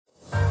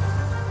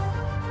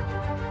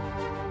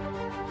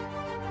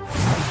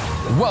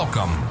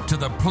Welcome to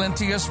the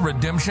Plenteous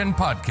Redemption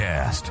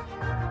Podcast,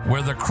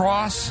 where the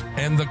cross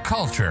and the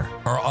culture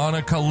are on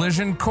a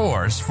collision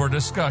course for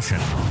discussion.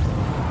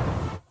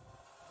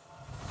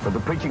 For the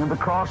preaching of the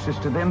cross is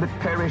to them that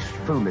perish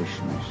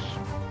foolishness,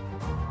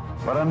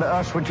 but unto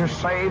us which are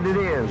saved it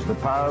is the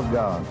power of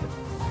God.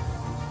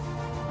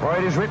 For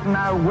it is written,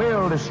 I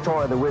will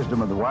destroy the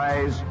wisdom of the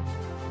wise,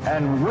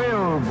 and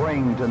will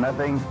bring to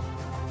nothing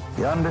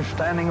the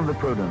understanding of the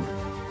prudent.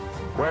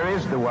 Where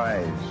is the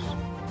wise?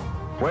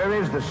 Where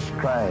is the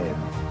scribe?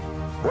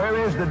 Where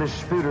is the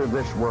disputer of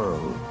this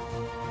world?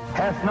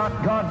 Hath not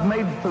God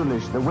made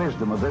foolish the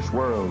wisdom of this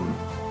world?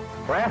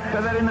 For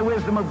after that in the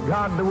wisdom of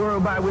God, the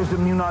world by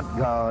wisdom knew not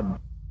God.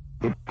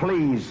 It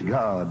pleased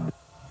God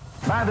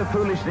by the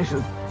foolishness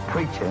of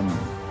preaching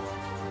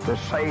to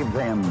save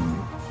them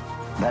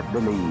that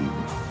believe.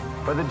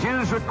 For the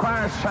Jews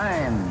require a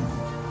sign,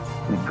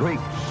 and the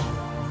Greeks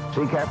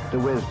seek after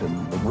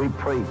wisdom, but we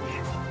preach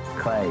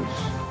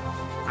Christ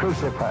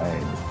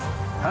crucified.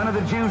 Unto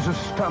the Jews a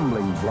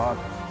stumbling block,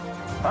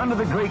 unto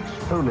the Greeks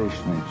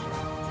foolishness,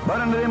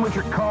 but unto them which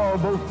are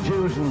called both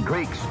Jews and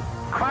Greeks,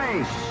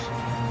 Christ,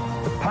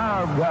 the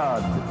power of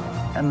God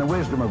and the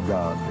wisdom of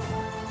God.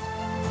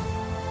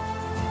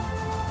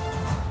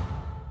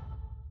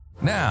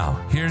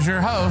 Now, here's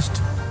your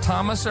host,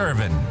 Thomas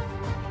Irvin.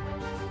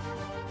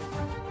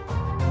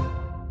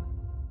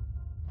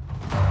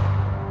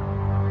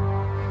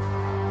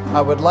 I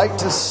would like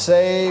to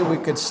say we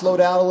could slow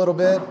down a little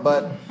bit,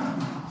 but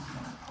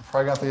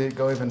probably got to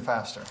go even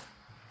faster.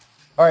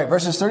 All right,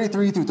 verses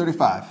 33 through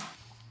 35.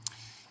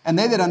 And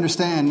they that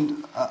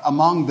understand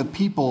among the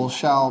people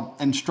shall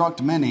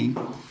instruct many,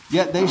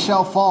 yet they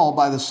shall fall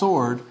by the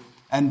sword,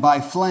 and by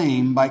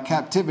flame, by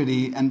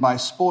captivity, and by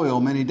spoil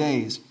many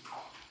days.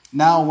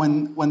 Now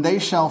when they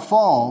shall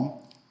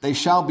fall, they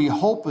shall be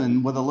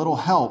holpen with a little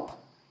help,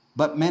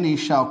 but many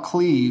shall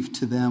cleave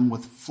to them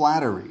with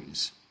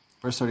flatteries.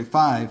 Verse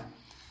 35,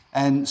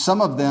 and some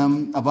of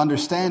them of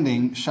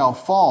understanding shall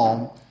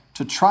fall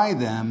to try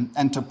them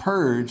and to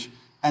purge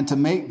and to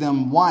make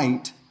them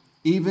white,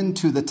 even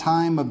to the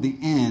time of the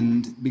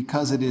end,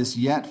 because it is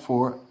yet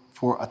for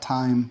a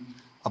time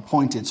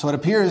appointed. So it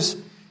appears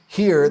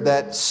here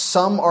that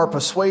some are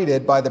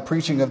persuaded by the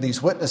preaching of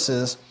these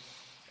witnesses,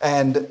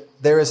 and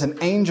there is an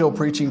angel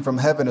preaching from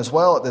heaven as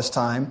well at this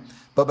time,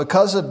 but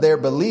because of their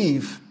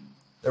belief,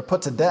 they're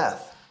put to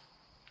death.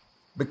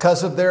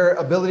 Because of their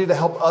ability to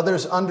help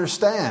others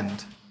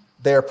understand,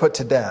 they are put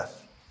to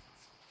death.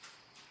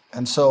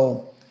 And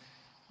so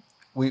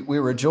we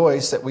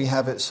rejoice that we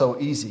have it so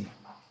easy.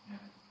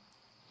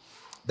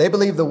 They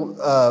believe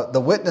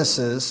the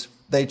witnesses,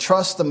 they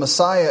trust the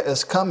Messiah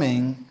is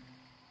coming,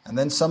 and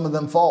then some of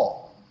them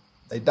fall.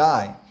 They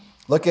die.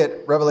 Look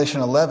at Revelation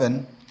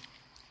 11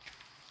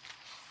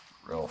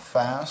 real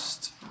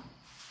fast.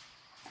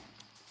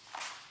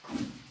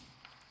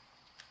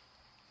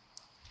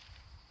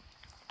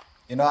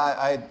 You know,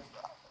 I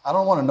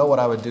don't want to know what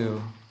I would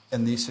do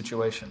in these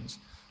situations.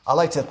 I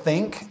like to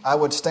think I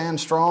would stand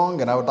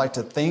strong, and I would like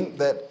to think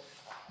that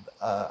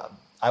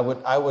I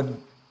would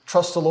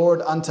trust the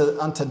Lord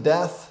unto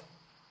death.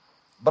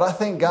 But I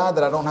thank God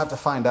that I don't have to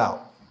find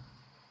out.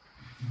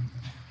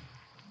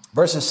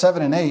 Verses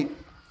 7 and 8.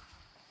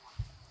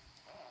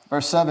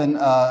 Verse 7,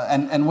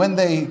 and when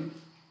they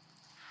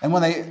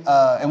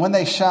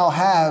shall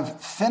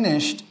have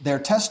finished their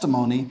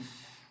testimony,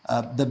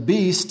 the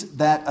beast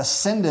that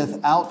ascendeth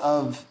out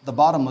of the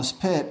bottomless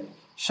pit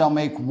shall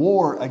make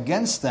war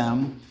against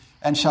them,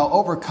 and shall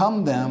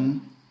overcome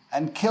them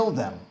and kill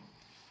them.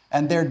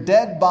 And their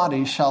dead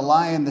bodies shall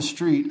lie in the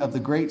street of the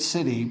great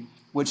city,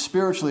 which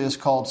spiritually is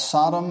called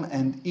Sodom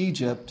and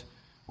Egypt,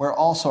 where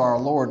also our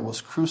Lord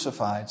was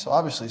crucified. So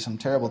obviously some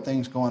terrible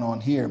things going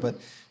on here. But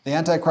the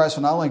Antichrist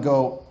will not only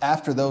go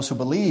after those who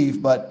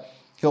believe, but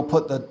he'll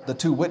put the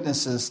two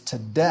witnesses to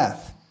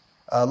death.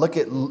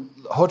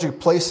 Hold your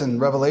place in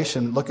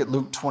Revelation. Look at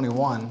Luke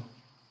 21.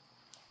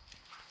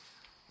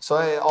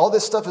 So all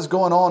this stuff is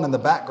going on in the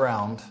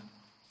background.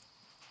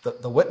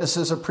 The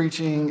witnesses are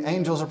preaching,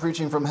 angels are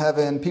preaching from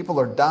heaven, people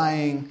are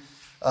dying,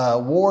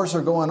 wars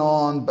are going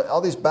on, but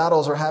all these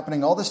battles are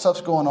happening, all this stuff's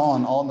going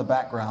on all in the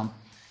background.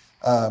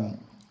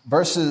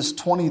 Verses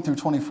 20 through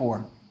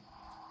 24.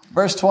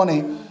 Verse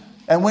 20,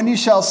 and when you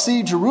shall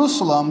see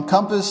Jerusalem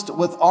compassed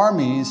with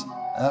armies,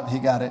 he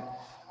got it,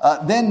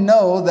 then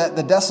know that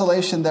the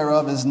desolation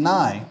thereof is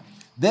nigh.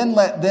 Then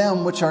let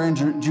them which are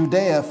in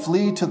Judea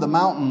flee to the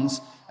mountains,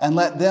 and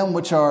let them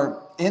which are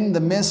in the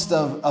midst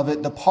of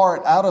it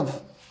depart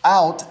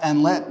out,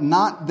 and let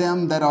not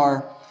them that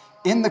are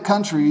in the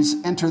countries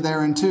enter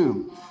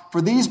thereinto.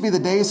 For these be the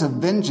days of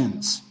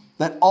vengeance,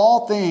 that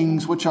all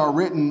things which are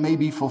written may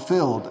be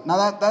fulfilled.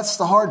 Now that's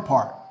the hard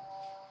part.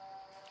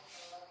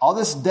 All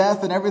this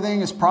death and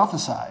everything is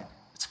prophesied.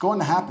 It's going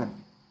to happen.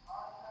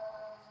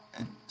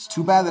 It's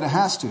too bad that it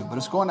has to, but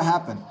it's going to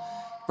happen.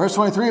 Verse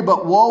 23,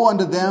 but woe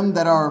unto them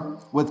that are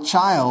with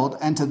child,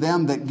 and to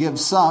them that give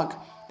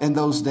suck in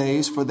those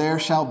days, for there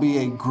shall be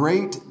a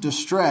great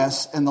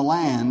distress in the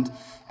land,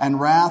 and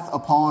wrath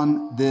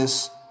upon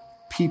this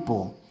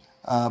people.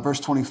 verse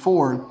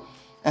 24,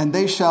 and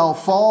they shall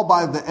fall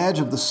by the edge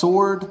of the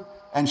sword,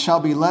 and shall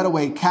be led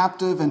away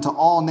captive into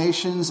all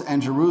nations,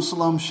 and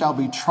Jerusalem shall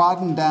be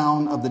trodden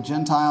down of the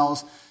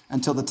Gentiles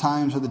until the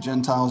times of the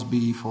Gentiles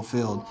be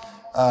fulfilled.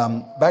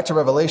 Back to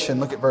Revelation,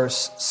 look at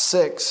verse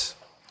 6,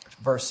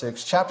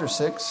 chapter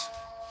 6.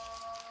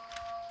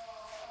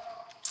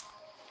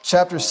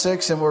 Chapter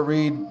 6, and we'll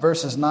read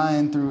verses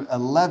 9 through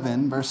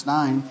 11, verse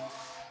 9.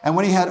 And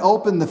when he had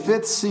opened the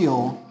fifth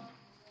seal,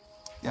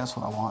 that's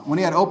what I want. When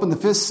he had opened the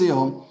fifth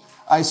seal,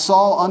 I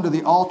saw under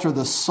the altar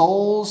the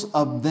souls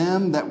of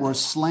them that were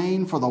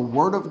slain for the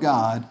word of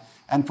God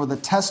and for the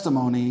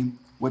testimony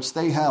which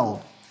they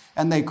held.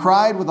 And they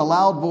cried with a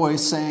loud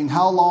voice, saying,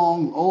 How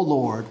long, O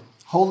Lord,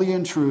 holy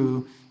and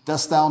true,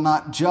 dost thou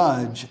not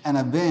judge and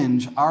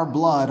avenge our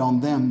blood on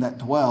them that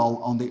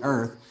dwell on the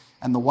earth?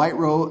 And the white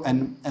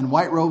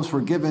robes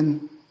were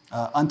given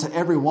unto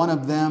every one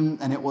of them,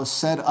 and it was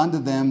said unto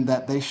them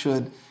that they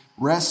should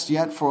rest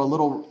yet for a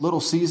little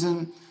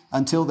season,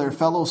 until their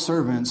fellow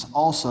servants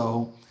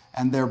also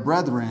and their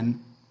brethren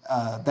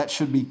that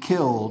should be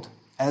killed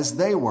as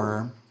they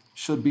were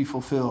should be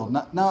fulfilled.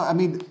 Now, I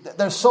mean,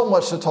 there's so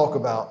much to talk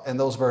about in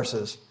those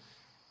verses.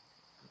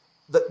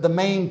 The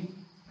main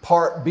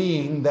part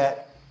being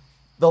that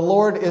the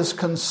Lord is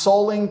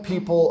consoling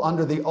people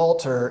under the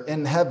altar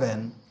in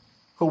heaven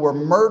who were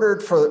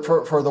murdered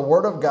for the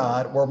word of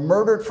God, were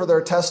murdered for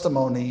their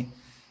testimony,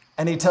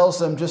 and he tells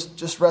them,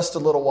 just rest a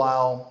little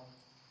while.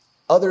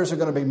 Others are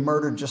going to be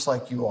murdered just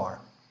like you are.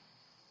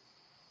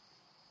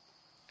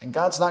 And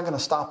God's not going to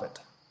stop it.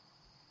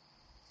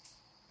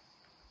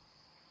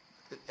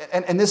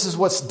 And this is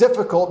what's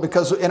difficult,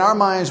 because in our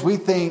minds we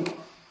think,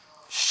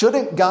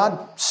 shouldn't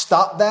God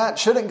stop that?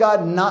 Shouldn't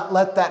God not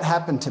let that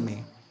happen to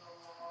me?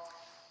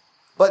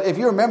 But if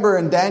you remember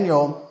in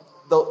Daniel,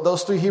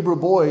 those three Hebrew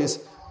boys,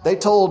 they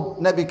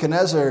told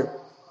Nebuchadnezzar,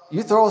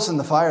 you throw us in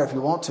the fire if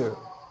you want to.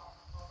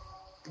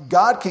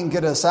 God can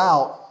get us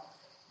out.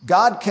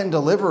 God can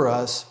deliver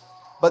us.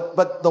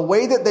 But the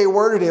way that they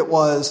worded it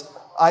was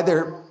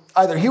either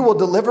he will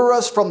deliver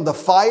us from the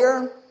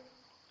fire,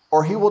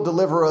 or he will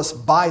deliver us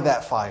by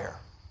that fire.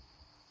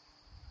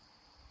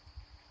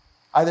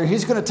 Either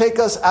he's going to take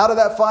us out of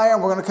that fire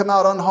and we're going to come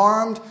out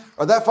unharmed,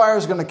 or that fire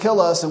is going to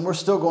kill us and we're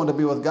still going to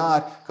be with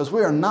God, because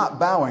we are not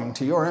bowing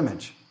to your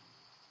image.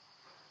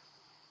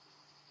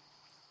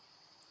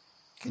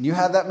 Can you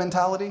have that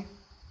mentality?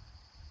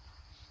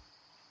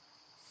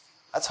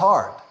 That's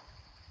hard.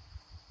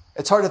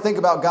 It's hard to think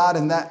about God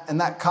in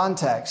that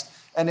context.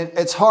 And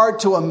it's hard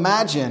to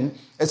imagine,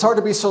 it's hard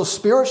to be so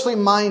spiritually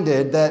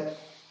minded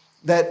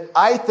that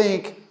I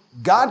think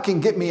God can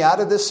get me out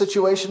of this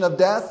situation of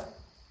death,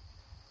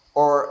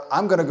 or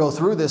I'm going to go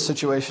through this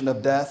situation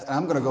of death and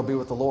I'm going to go be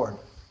with the Lord.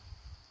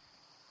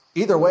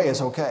 Either way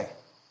is okay.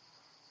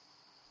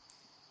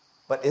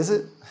 But is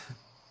it?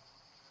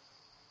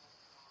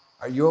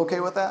 Are you okay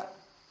with that?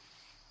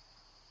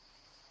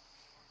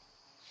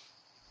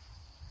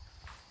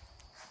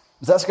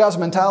 That's God's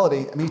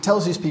mentality. I mean, he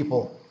tells these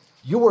people,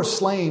 you were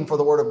slain for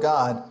the word of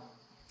God.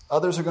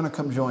 Others are going to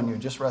come join you.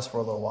 Just rest for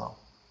a little while.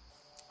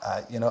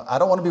 I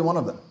don't want to be one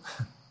of them.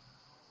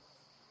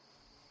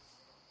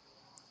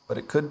 But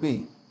it could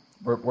be.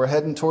 We're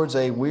heading towards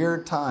a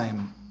weird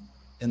time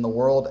in the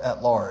world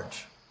at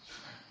large.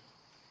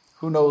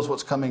 Who knows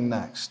what's coming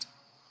next?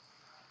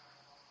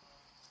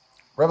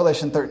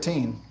 Revelation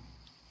 13.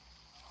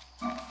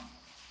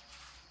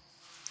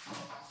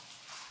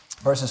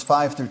 Verses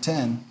 5 through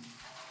 10.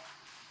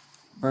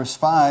 Verse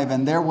 5,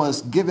 and there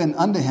was given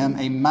unto him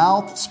a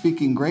mouth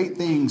speaking great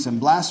things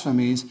and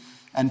blasphemies,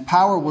 and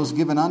power was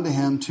given unto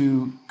him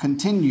to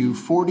continue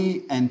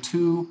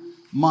 42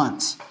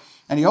 months.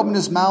 And he opened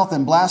his mouth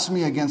in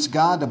blasphemy against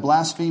God, to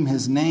blaspheme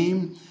his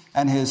name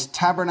and his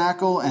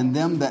tabernacle and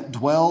them that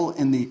dwell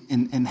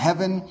in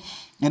heaven.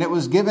 And it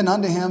was given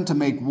unto him to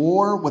make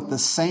war with the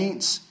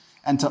saints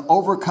and to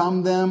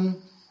overcome them.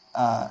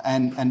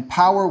 And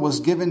power was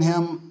given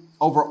him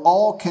over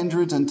all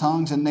kindreds and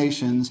tongues and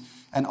nations.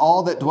 And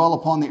all that dwell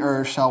upon the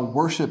earth shall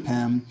worship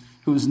him,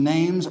 whose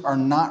names are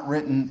not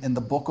written in the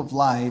book of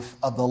life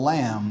of the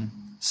Lamb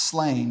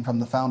slain from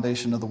the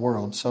foundation of the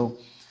world. So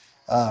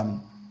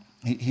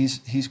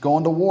he's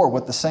going to war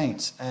with the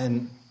saints.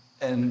 And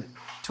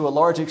to a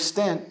large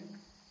extent,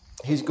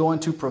 he's going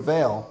to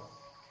prevail.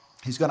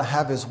 He's going to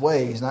have his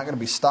way. He's not going to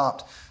be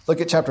stopped. Look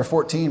at chapter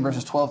 14,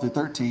 verses 12 through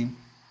 13.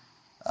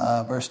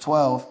 Verse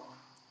 12.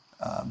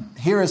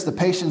 Here is the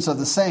patience of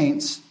the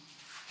saints.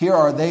 Here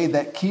are they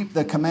that keep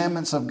the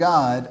commandments of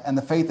God and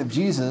the faith of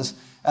Jesus.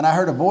 And I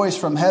heard a voice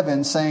from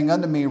heaven saying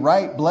unto me,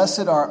 Right,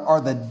 blessed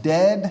are the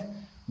dead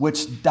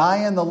which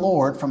die in the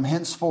Lord from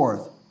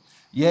henceforth.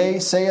 Yea,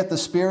 saith the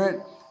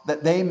Spirit,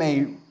 that they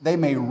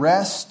may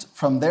rest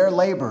from their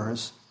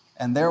labors,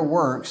 and their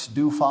works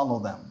do follow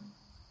them.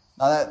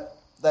 Now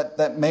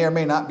that may or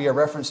may not be a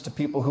reference to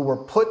people who were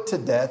put to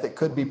death. It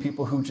could be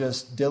people who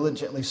just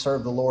diligently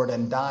served the Lord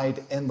and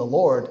died in the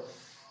Lord.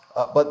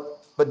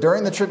 But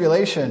during the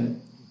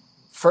tribulation,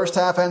 first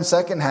half and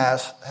second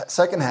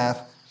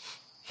half,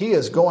 He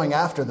is going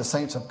after the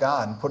saints of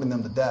God and putting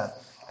them to death.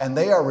 And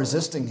they are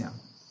resisting him.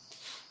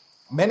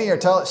 Many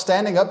are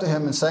standing up to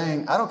him and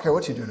saying, I don't care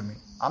what you do to me.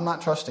 I'm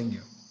not trusting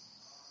you.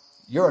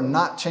 You're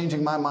not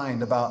changing my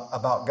mind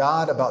about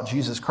God, about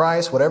Jesus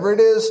Christ. Whatever it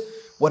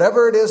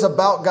is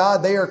about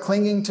God they are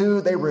clinging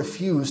to, they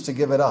refuse to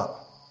give it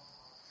up.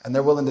 And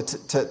they're willing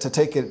to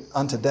take it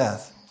unto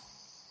death.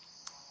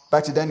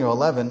 Back to Daniel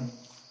 11.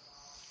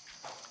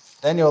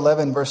 Daniel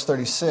 11, verse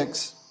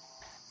 36.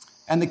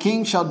 And the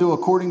king shall do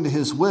according to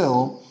his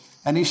will,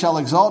 and he shall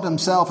exalt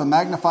himself and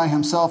magnify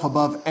himself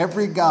above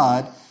every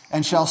god,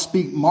 and shall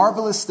speak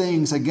marvelous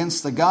things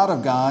against the God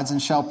of gods, and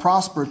shall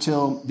prosper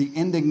till the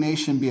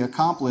indignation be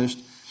accomplished,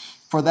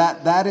 for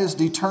that is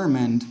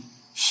determined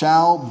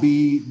shall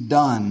be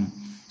done.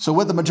 So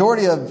with the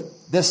majority of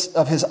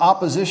his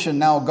opposition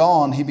now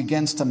gone, he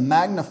begins to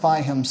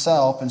magnify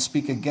himself and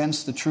speak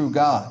against the true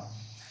God.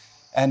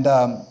 And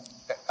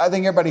I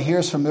think everybody here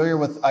is familiar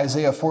with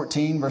Isaiah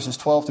 14, verses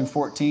 12 through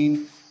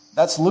 14.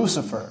 That's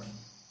Lucifer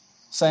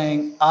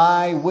saying,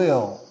 I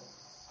will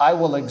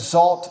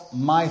exalt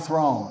my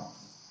throne.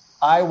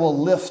 I will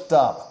lift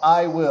up.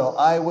 I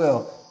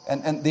will.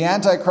 And the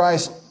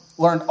Antichrist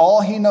learned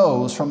all he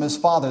knows from his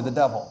father, the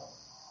devil.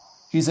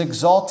 He's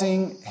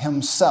exalting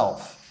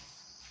himself.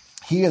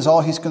 He is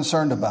all he's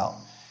concerned about.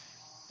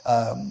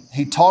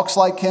 He talks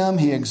like him.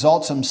 He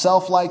exalts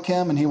himself like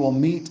him, and he will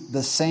meet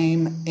the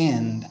same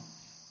end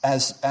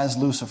as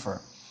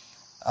Lucifer.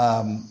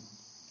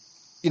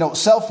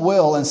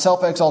 Self-will and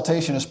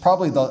self-exaltation is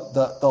probably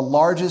the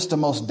largest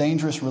and most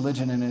dangerous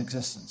religion in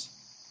existence.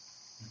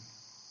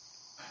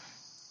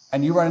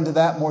 And you run into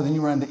that more than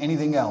you run into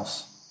anything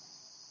else.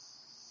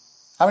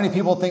 How many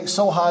people think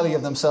so highly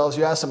of themselves?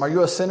 You ask them, are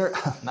you a sinner?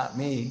 Not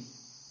me.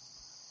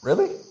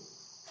 Really?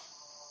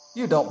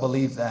 You don't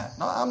believe that.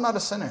 No, I'm not a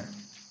sinner.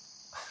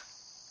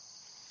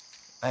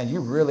 Man,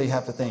 you really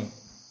have to think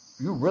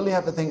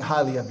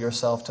highly of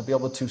yourself to be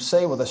able to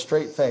say with a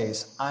straight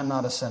face, I'm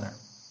not a sinner.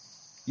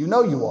 You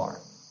know you are.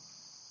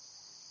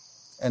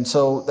 And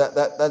so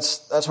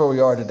that's where we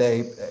are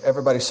today.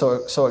 Everybody's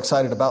so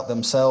excited about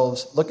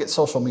themselves. Look at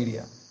social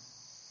media.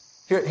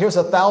 Here's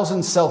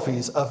 1,000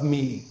 selfies of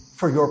me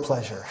for your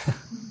pleasure.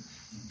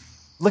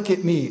 Look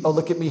at me. Oh,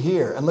 look at me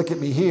here and look at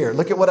me here.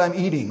 Look at what I'm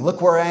eating.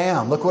 Look where I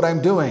am. Look what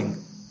I'm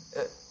doing.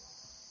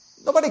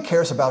 Nobody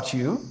cares about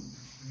you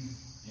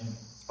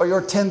or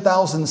your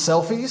 10,000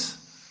 selfies.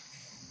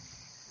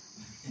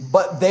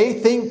 But they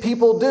think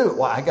people do.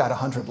 Well, I got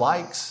 100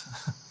 likes.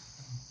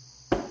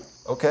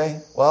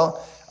 Okay,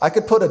 well, I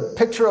could put a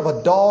picture of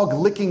a dog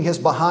licking his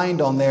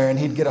behind on there and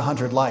he'd get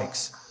 100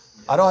 likes.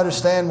 I don't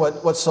understand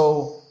what's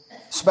so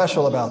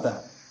special about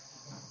that.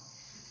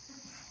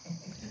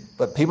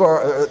 But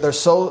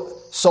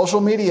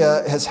social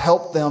media has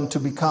helped them to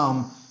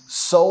become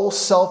so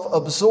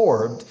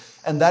self-absorbed,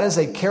 and that is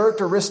a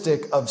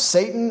characteristic of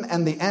Satan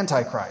and the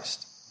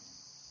Antichrist.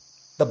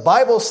 The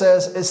Bible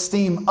says,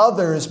 esteem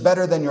others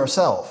better than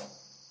yourself.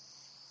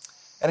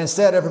 And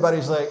instead,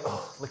 everybody's like,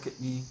 oh, look at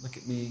me.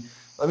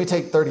 Let me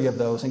take 30 of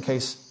those in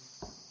case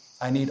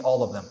I need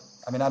all of them.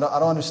 I mean, I don't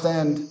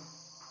understand.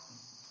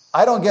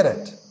 I don't get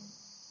it.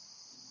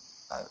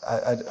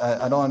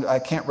 I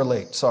can't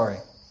relate. Sorry.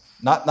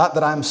 Not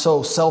that I'm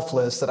so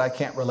selfless that I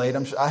can't relate.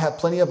 I have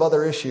plenty of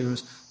other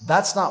issues.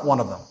 That's not one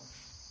of them.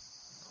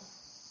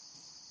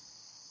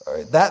 All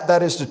right.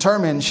 That is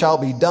determined shall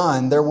be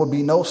done. There will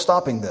be no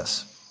stopping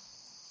this.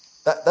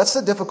 That's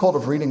the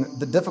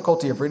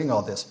difficulty of reading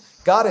all this.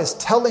 God is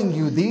telling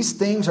you these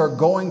things are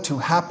going to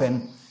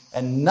happen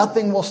and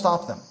nothing will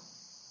stop them.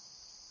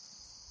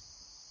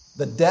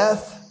 The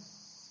death,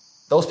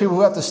 those people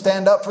who have to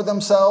stand up for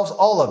themselves,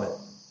 all of it.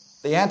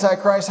 The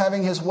Antichrist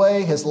having his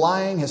way, his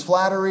lying, his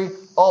flattery,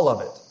 all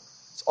of it.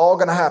 It's all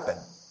going to happen.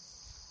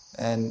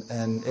 And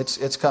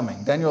it's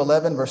coming. Daniel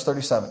 11, verse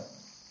 37.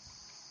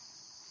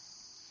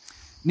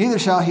 Neither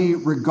shall he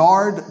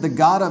regard the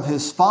God of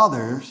his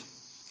fathers,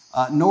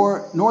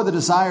 nor the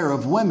desire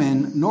of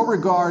women, nor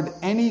regard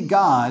any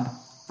God,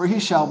 for he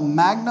shall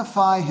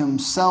magnify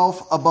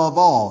himself above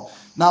all.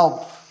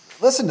 Now,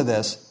 listen to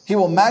this. He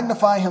will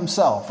magnify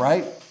himself,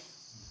 right?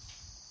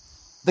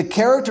 The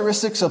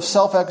characteristics of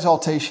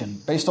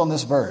self-exaltation, based on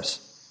this verse,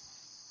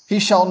 he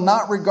shall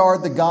not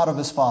regard the God of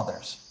his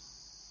fathers.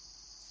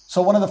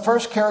 So one of the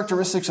first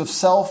characteristics of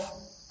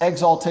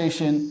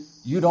self-exaltation,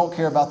 you don't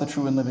care about the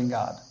true and living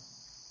God.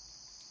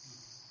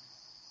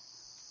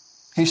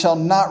 He shall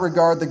not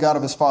regard the God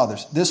of his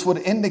fathers. This would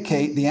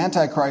indicate the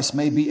Antichrist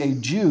may be a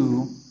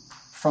Jew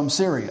from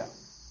Syria.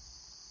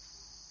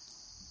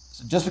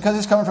 So just because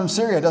he's coming from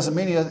Syria doesn't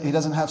mean he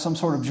doesn't have some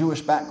sort of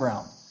Jewish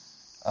background.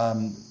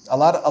 A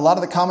lot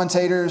of the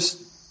commentators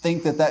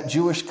think that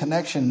Jewish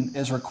connection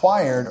is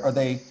required, or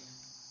they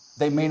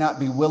may not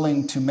be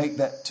willing to make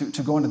that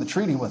to go into the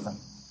treaty with them.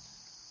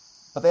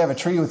 But they have a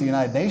treaty with the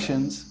United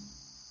Nations.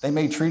 They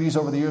made treaties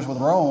over the years with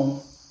Rome.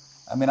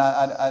 I mean,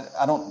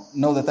 I don't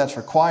know that that's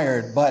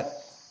required,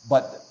 but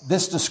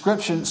this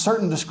description,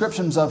 certain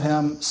descriptions of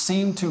him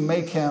seem to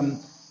make him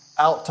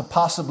out to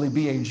possibly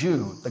be a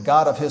Jew, the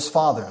God of his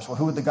fathers. Well,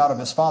 who would the God of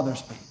his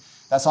fathers be?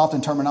 That's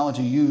often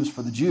terminology used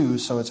for the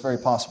Jews, so it's very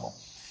possible.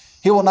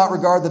 He will not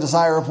regard the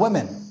desire of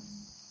women.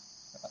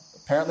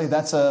 Apparently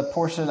that's a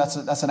portion, that's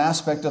an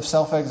aspect of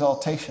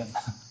self-exaltation.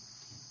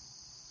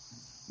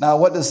 Now,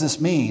 what does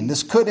this mean?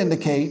 This could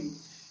indicate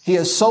he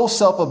is so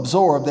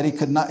self-absorbed that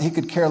he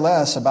could care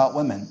less about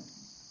women.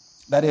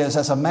 That is,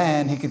 as a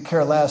man, he could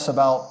care less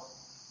about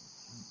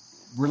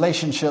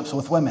relationships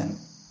with women.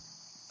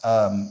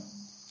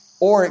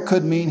 Or it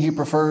could mean he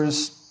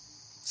prefers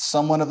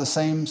someone of the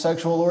same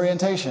sexual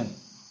orientation.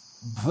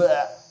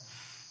 Blech.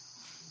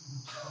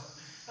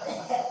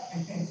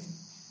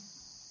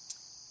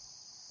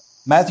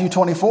 Matthew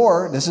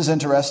 24, this is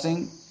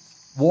interesting,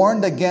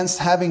 warned against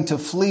having to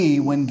flee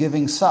when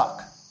giving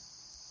suck.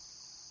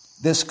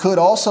 This could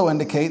also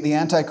indicate the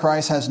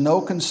Antichrist has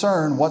no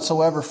concern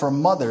whatsoever for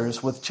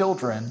mothers with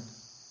children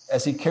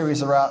as he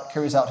carries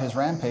out his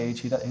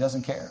rampage. He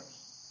doesn't care.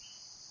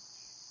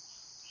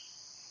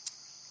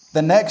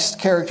 The next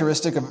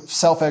characteristic of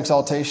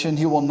self-exaltation,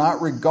 he will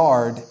not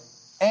regard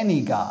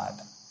any God.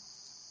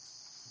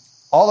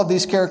 All of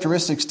these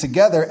characteristics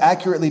together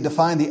accurately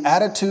define the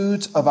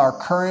attitudes of our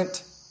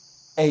current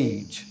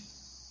age.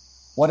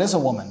 What is a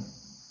woman?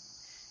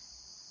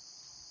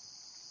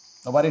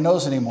 Nobody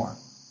knows anymore.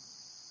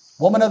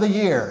 Woman of the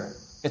year,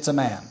 it's a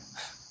man.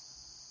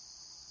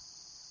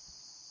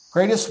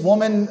 Greatest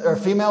woman or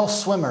female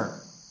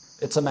swimmer,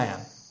 it's a man.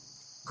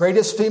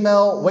 Greatest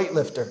female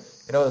weightlifter.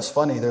 You know, it's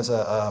funny, there's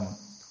I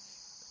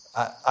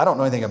don't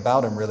know anything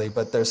about him really,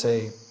 but there's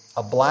a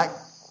black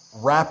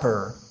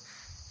rapper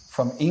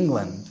from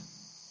England.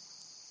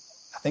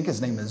 I think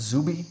his name is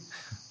Zuby.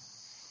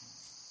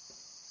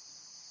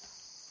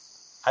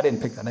 I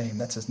didn't pick the name,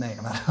 that's his name.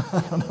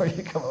 I don't know where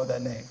you come up with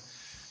that name.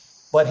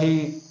 But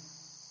he,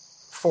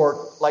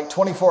 for like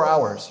 24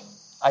 hours,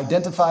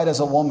 identified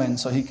as a woman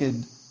so he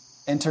could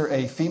enter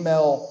a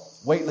female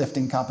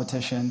weightlifting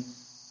competition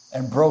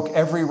and broke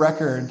every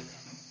record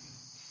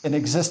in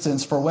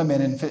existence for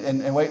women in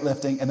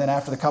weightlifting. And then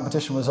after the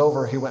competition was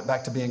over, he went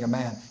back to being a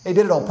man. He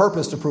did it on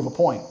purpose to prove a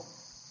point.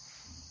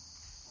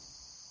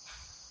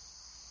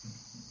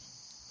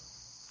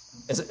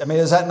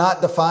 Is that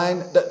not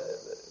defined?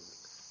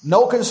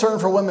 No concern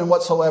for women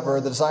whatsoever,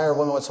 the desire of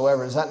women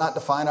whatsoever. Does that not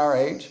define our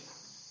age?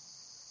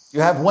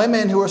 You have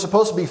women who are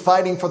supposed to be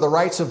fighting for the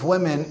rights of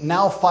women,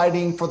 now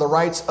fighting for the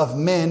rights of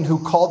men who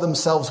call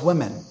themselves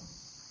women.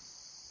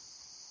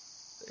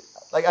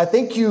 Like, I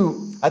think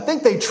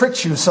they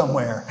tricked you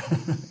somewhere.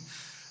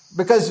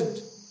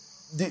 Because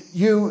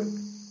you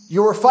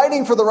were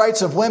fighting for the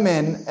rights of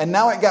women, and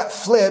now it got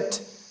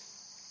flipped,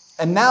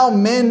 and now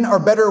men are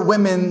better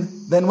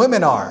women than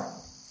women are.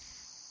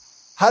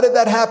 How did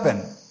that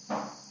happen?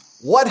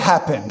 What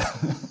happened?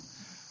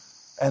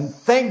 And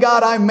thank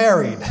God I'm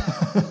married.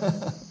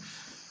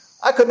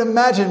 I couldn't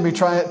imagine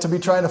trying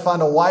to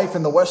find a wife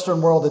in the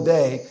Western world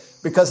today,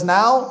 because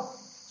now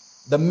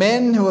the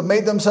men who have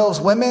made themselves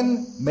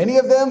women, many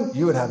of them,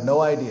 you would have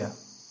no idea.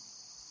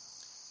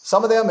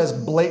 Some of them is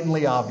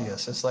blatantly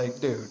obvious. It's like,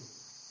 dude,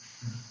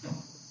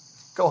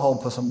 go home,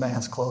 put some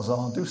man's clothes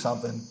on, do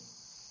something.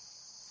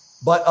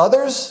 But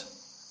others,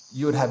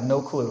 you would have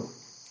no clue.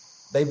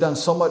 They've done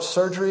so much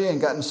surgery and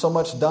gotten so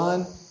much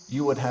done,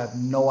 you would have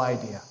no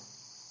idea.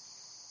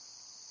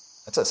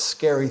 That's a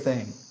scary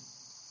thing.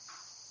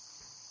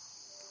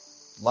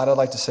 A lot I'd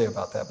like to say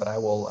about that, but I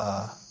will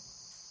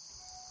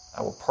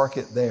park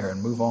it there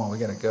and move on. We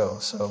got to go.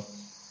 So,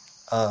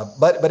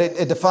 but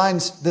it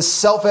defines this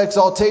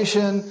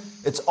self-exaltation.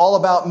 It's all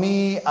about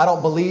me. I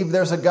don't believe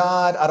there's a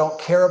God. I don't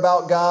care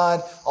about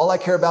God. All I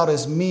care about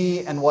is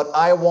me and what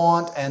I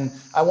want. And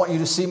I want you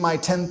to see my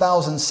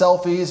 10,000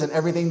 selfies and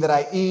everything that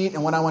I eat,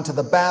 and when I went to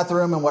the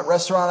bathroom, and what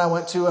restaurant I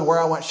went to, and where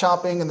I went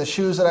shopping, and the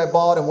shoes that I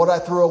bought, and what I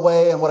threw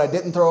away, and what I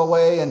didn't throw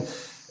away. And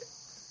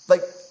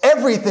like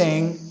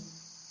everything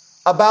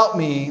about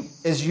me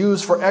is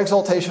used for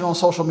exaltation on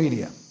social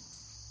media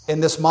in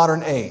this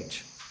modern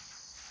age.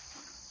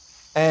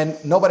 And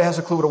nobody has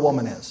a clue what a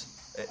woman is.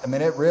 I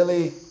mean, it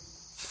really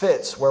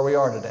fits where we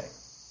are today.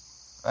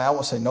 I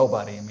won't say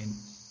nobody. I mean,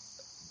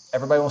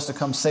 everybody wants to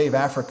come save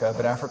Africa,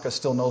 but Africa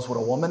still knows what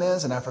a woman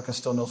is, and Africa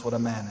still knows what a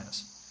man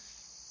is.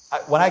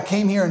 When I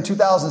came here in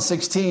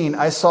 2016,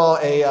 I saw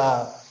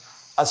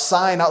a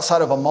sign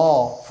outside of a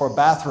mall for a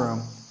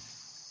bathroom,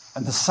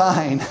 and the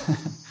sign,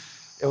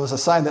 it was a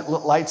sign that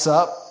lights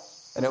up,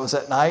 and it was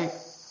at night.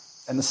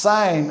 And the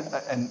sign,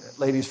 and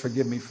ladies,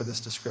 forgive me for this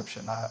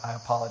description. I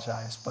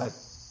apologize, but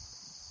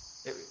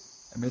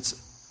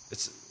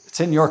it's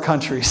in your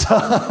country. So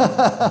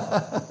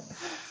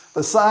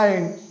the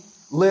sign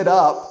lit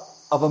up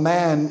of a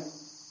man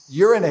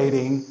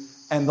urinating,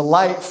 and the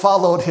light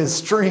followed his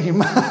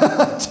stream to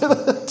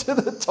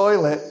the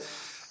toilet.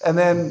 And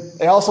then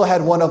they also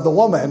had one of the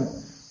woman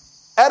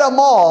at a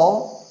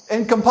mall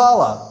in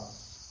Kampala.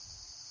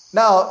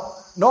 Now,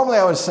 normally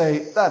I would say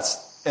that's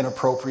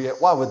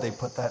inappropriate. Why would they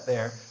put that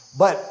there?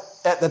 But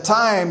at the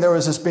time, there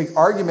was this big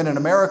argument in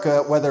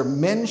America whether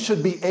men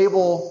should be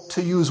able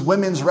to use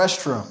women's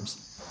restrooms.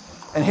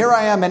 And here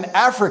I am in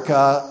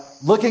Africa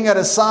looking at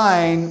a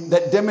sign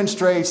that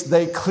demonstrates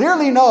they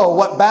clearly know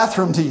what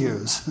bathroom to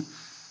use.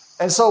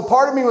 And so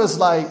part of me was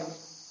like,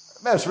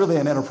 man, it's really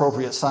an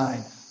inappropriate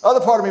sign. Other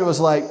part of me was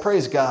like,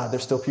 praise God,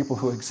 there's still people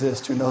who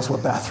exist who knows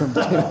what bathroom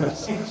to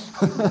use.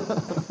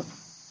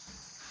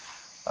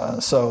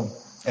 So,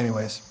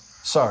 anyways,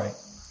 sorry.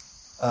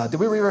 Did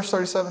we read verse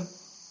 37?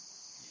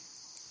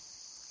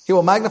 He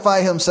will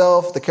magnify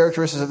himself. The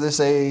characteristics of this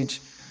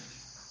age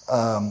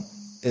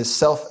is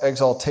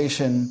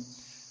self-exaltation.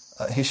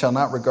 He shall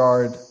not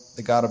regard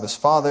the God of his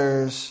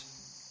fathers.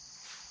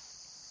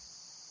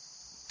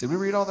 Did we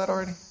read all that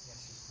already?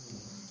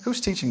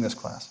 Who's teaching this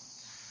class?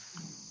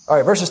 All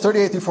right, verses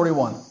 38 through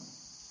 41.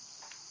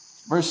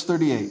 Verse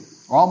 38.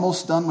 We're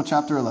almost done with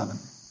chapter 11.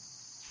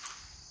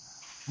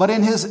 But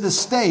in his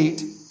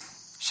estate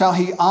shall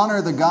he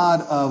honor the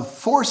God of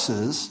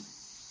forces,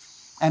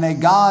 and a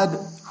God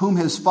whom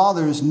his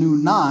fathers knew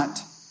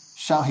not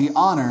shall he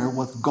honor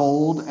with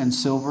gold and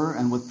silver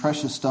and with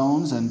precious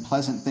stones and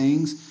pleasant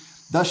things.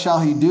 Thus shall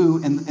he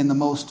do in the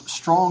most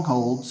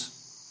strongholds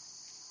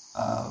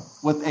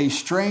with a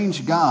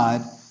strange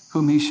God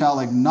whom he shall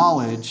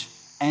acknowledge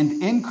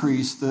and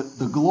increase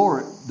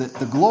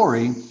the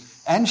glory,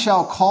 and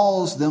shall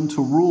cause them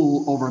to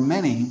rule over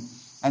many,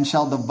 and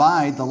shall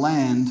divide the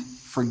land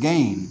for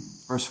gain.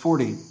 Verse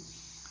 40.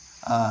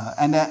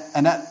 And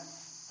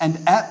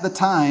at the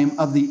time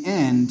of the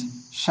end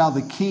shall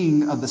the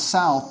king of the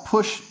south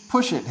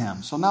push at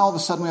him. So now all of a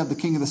sudden we have the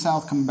king of the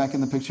south coming back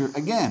in the picture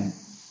again.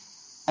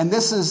 And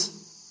this is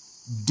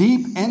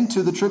deep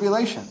into the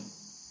tribulation.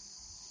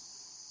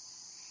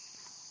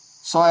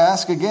 So I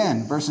ask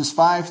again, verses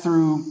 5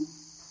 through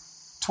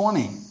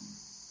 20.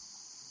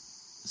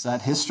 Is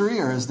that history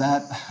or is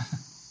that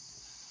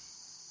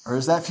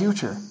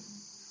future?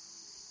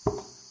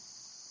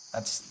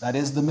 That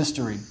is the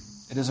mystery.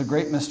 It is a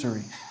great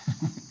mystery.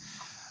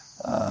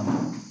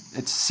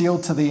 It's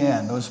sealed to the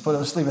end.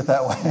 Let's leave it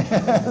that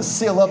way.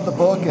 Seal up the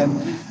book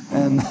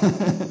and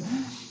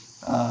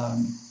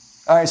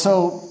all right.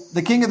 So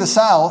the king of the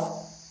south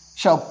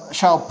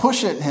shall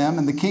push at him,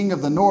 and the king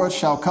of the north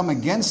shall come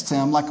against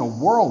him like a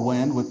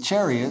whirlwind with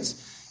chariots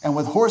and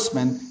with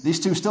horsemen. These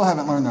two still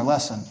haven't learned their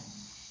lesson.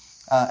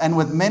 And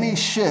with many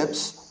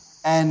ships,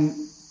 and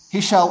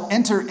he shall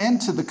enter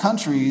into the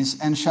countries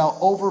and shall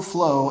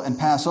overflow and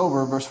pass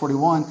over. Verse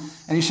 41.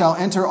 And he shall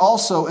enter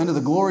also into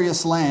the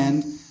glorious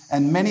land,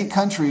 and many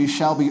countries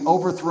shall be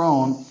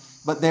overthrown,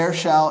 but there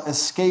shall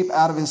escape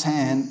out of his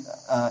hand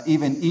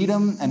even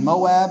Edom and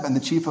Moab and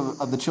the chief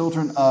of the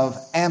children of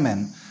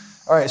Ammon.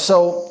 All right,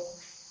 so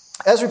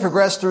as we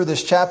progress through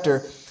this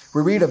chapter,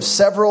 we read of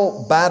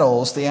several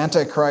battles the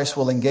Antichrist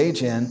will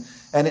engage in,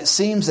 and it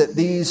seems that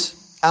these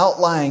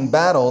outlying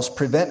battles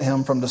prevent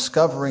him from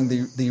discovering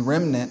the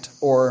remnant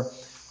or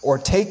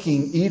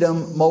taking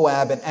Edom,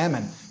 Moab, and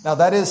Ammon. Now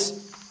that is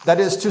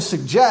to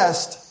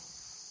suggest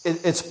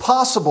it's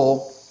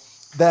possible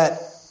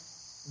that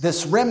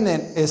this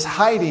remnant is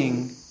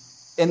hiding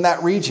in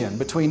that region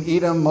between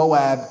Edom,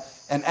 Moab,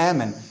 and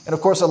Ammon. And of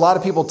course, a lot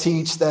of people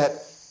teach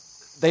that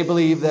they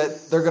believe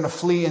that they're going to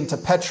flee into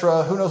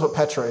Petra. Who knows what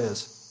Petra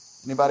is?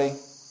 Anybody?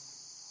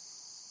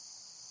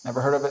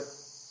 Never heard of it?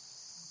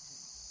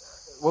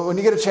 Well, when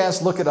you get a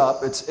chance, look it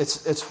up.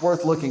 It's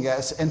worth looking at.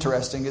 It's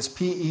interesting. It's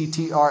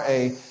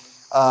Petra.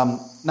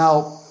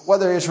 Now,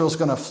 whether Israel's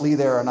going to flee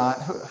there or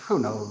not, who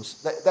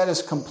knows? That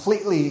is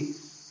completely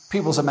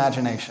people's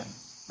imagination.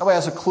 Nobody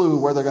has a clue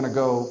where they're going to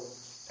go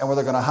and where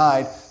they're going to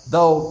hide.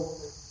 Though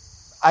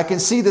I can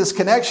see this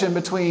connection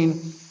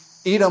between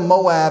Edom,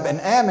 Moab, and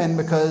Ammon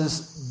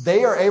because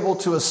they are able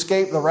to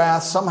escape the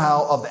wrath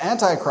somehow of the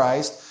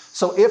Antichrist.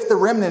 So if the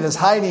remnant is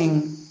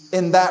hiding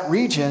in that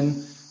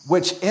region,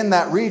 which in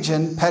that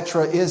region,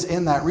 Petra is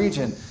in that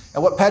region.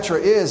 And what Petra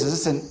is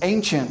it's an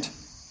ancient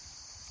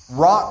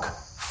rock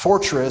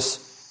fortress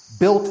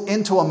built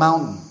into a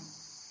mountain.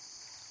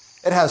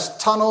 It has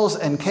tunnels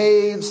and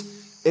caves.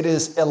 It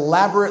is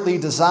elaborately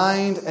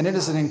designed, and it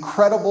is an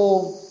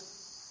incredible,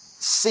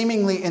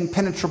 seemingly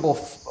impenetrable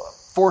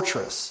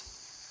fortress.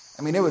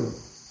 I mean,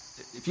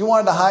 if you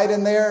wanted to hide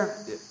in there,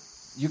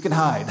 you can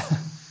hide.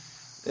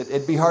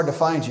 It'd be hard to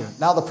find you.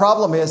 Now, the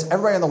problem is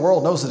everybody in the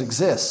world knows it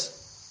exists.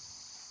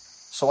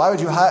 So why would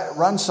you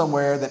run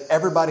somewhere that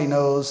everybody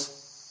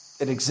knows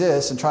it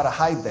exists and try to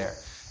hide there?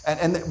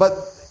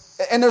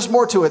 And there's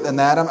more to it than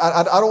that.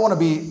 I don't want to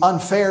be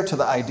unfair to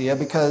the idea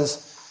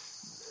because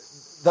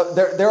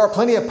there are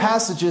plenty of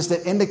passages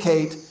that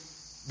indicate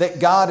that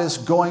God is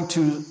going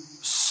to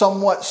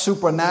somewhat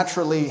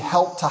supernaturally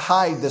help to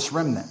hide this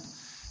remnant.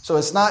 So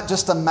it's not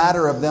just a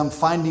matter of them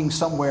finding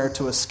somewhere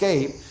to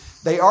escape.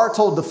 They are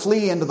told to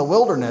flee into the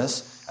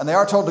wilderness, and they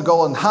are told to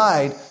go and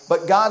hide,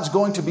 but God's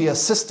going to be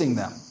assisting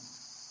them.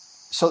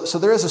 So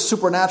there is a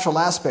supernatural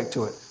aspect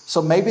to it.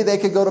 So maybe they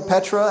could go to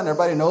Petra, and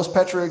everybody knows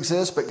Petra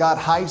exists, but God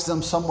hides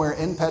them somewhere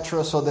in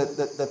Petra so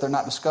that they're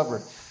not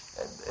discovered.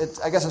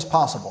 I guess it's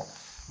possible.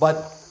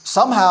 But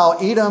somehow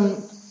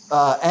Edom,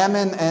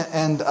 Ammon,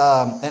 and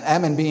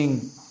Ammon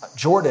being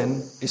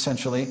Jordan,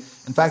 essentially.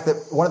 In fact,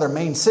 that one of their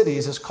main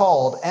cities is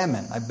called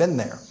Ammon. I've been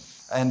there.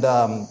 and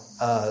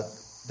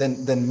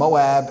then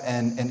Moab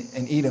and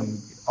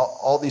Edom.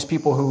 All these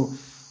people who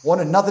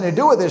wanted nothing to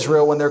do with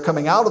Israel when they're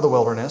coming out of the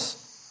wilderness.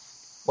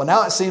 Well,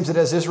 now it seems that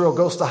as Israel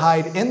goes to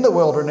hide in the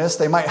wilderness,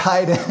 they might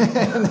hide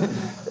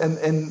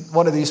in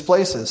one of these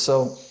places.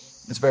 So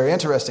it's very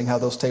interesting how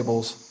those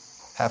tables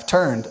have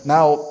turned.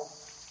 Now,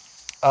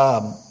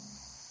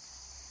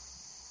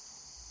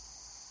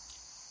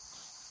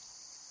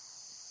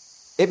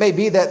 it may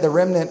be that the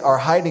remnant are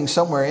hiding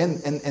somewhere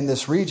in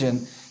this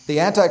region. The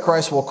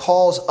Antichrist will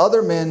cause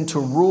other men to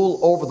rule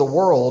over the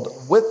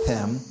world with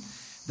him.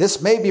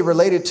 This may be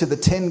related to the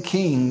 10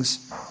 kings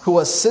who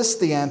assist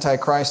the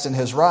Antichrist in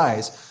his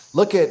rise.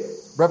 Look at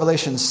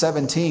Revelation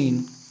 17.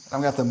 I'm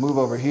going to have to move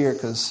over here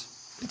because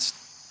it's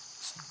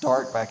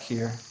dark back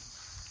here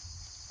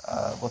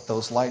with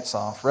those lights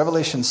off.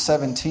 Revelation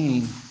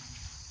 17.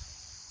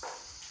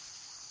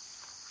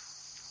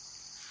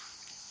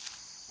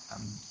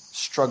 I'm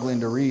struggling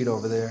to read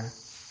over there.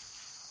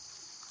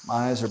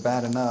 My eyes are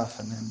bad enough,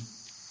 and then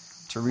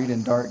to read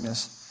in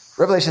darkness.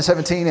 Revelation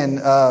 17 and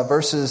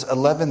verses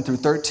 11 through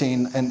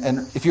 13.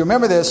 And if you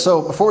remember this,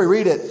 so before we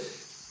read it,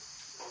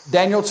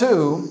 Daniel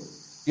 2,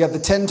 you have the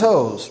 10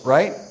 toes,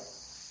 right?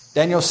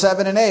 Daniel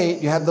 7 and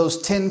 8, you have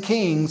those 10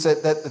 kings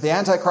that the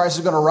Antichrist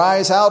is going to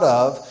rise out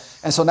of.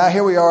 And so now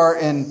here we are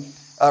in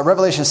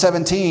Revelation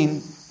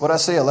 17, what did I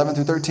say, 11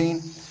 through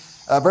 13?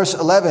 Verse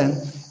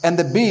 11, and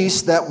the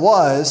beast that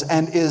was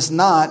and is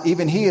not,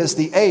 even he is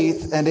the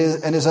 8th and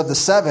is of the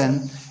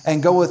 7,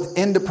 and goeth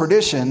into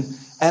perdition.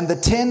 And the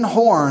 10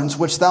 horns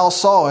which thou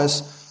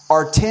sawest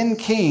are 10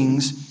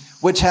 kings,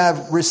 which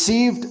have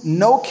received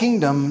no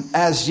kingdom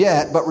as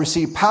yet, but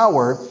receive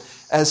power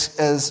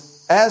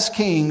as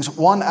kings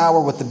 1 hour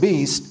with the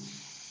beast.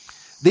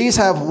 These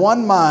have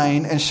one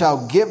mind and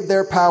shall give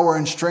their power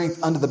and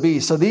strength unto the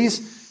beast. So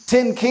these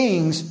 10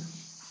 kings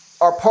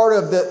are part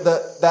of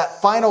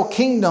that final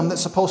kingdom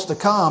that's supposed to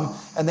come,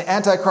 and the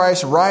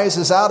Antichrist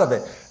rises out of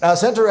it. Now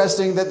it's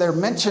interesting that they're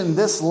mentioned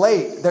this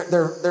late.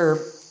 Their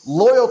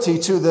loyalty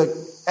to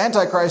the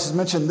Antichrist is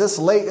mentioned this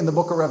late in the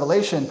book of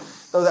Revelation,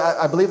 though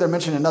I believe they're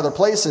mentioned in other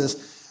places.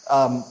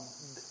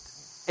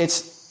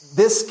 It's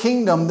this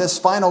kingdom, this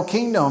final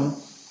kingdom,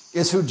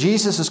 is who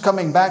Jesus is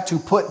coming back to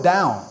put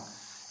down.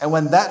 And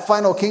when that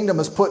final kingdom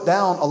is put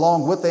down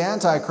along with the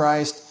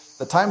Antichrist,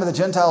 the time of the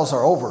Gentiles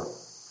are over.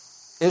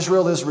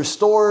 Israel is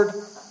restored,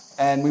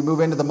 and we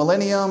move into the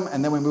millennium,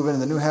 and then we move into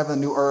the new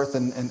heaven, new earth,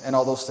 and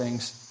all those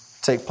things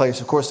take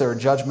place. Of course, there are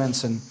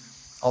judgments and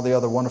all the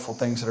other wonderful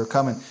things that are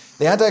coming.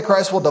 The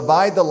Antichrist will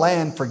divide the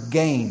land for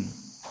gain.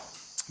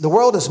 The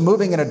world is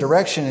moving in a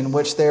direction in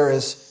which there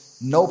is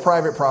no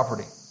private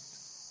property.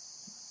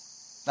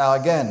 Now,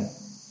 again,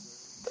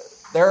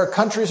 there are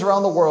countries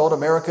around the world,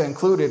 America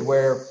included,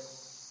 where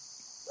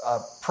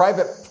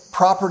private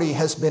property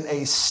has been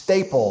a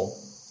staple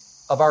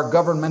of our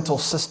governmental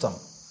system.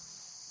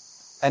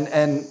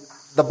 And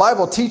the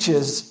Bible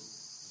teaches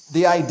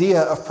the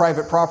idea of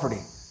private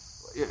property.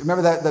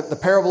 Remember that the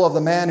parable of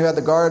the man who had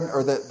the garden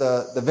or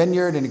the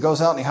vineyard, and he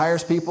goes out and he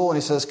hires people and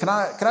he says, "Can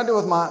I do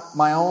with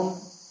my own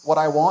what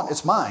I want?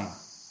 It's mine."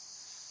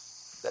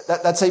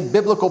 That's a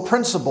biblical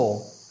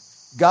principle.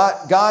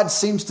 God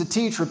seems to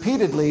teach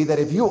repeatedly that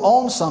if you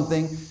own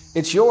something,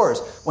 it's yours.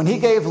 When he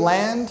gave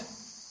land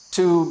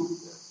to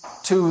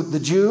the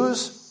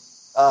Jews,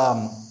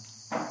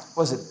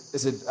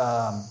 is it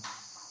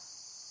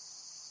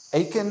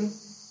Achan?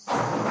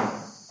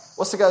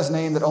 What's the guy's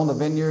name that owned the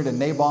vineyard, and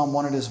Nabal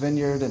wanted his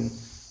vineyard and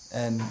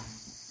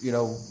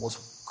was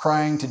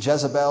crying to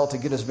Jezebel to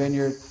get his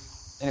vineyard?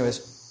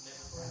 Anyways.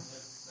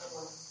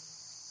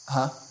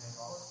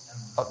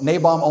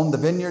 Nabal owned the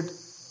vineyard.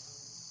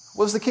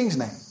 What was the king's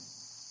name?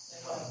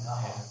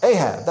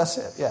 Ahab, that's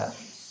it, yeah.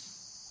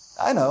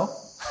 I know.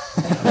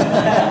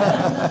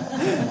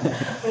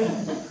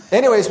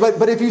 Anyways,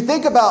 but if you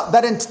think about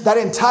that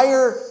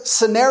entire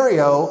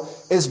scenario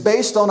is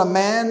based on a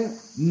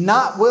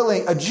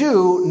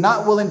Jew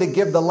not willing to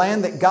give the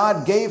land that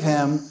God gave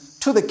him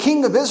to the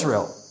king of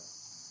Israel.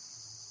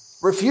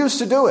 Refused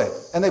to do it,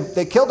 and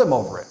they killed him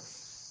over it.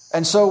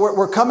 And so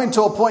we're coming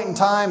to a point in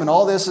time, and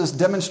all this is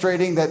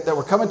demonstrating that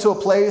we're coming to a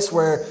place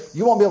where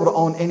you won't be able to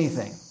own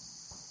anything.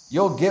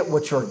 You'll get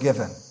what you're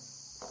given,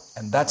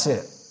 and that's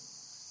it.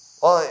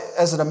 Well,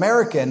 as an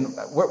American,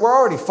 we're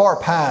already far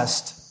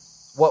past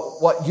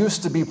what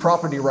used to be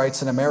property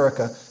rights in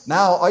America.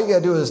 Now, all you got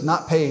to do is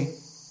not pay,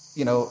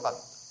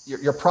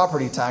 your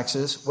property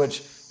taxes,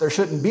 which there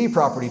shouldn't be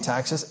property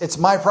taxes. It's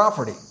my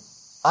property.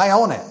 I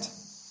own it.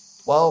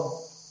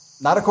 Well,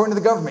 not according to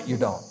the government, you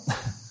don't.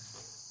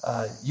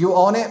 You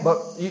own it,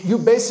 but you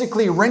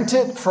basically rent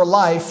it for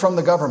life from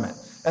the government.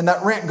 And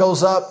that rent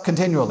goes up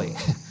continually.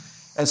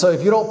 And so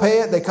if you don't pay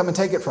it, they come and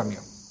take it from you.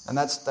 And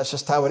that's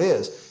just how it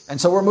is. And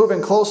so we're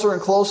moving closer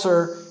and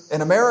closer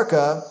in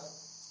America,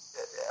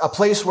 a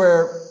place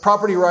where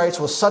property rights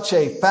was such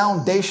a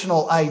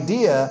foundational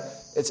idea,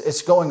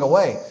 it's going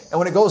away. And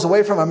when it goes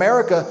away from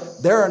America,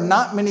 there are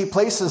not many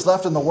places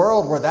left in the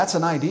world where that's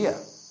an idea.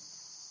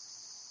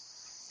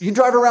 You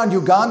drive around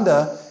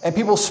Uganda and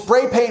people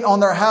spray paint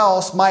on their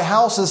house, "My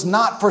house is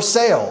not for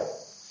sale."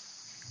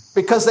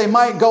 Because they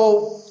might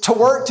go to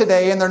work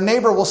today and their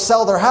neighbor will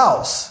sell their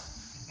house.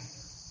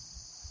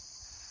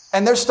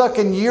 And they're stuck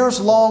in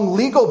years-long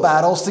legal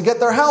battles to get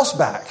their house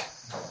back.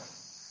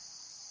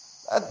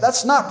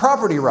 That's not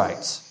property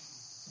rights.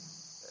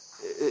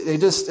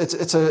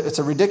 It's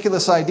a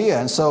ridiculous idea.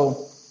 And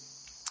so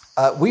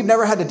we've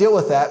never had to deal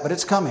with that, but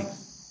it's coming.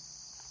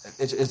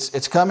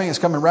 It's coming. It's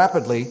coming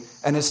rapidly.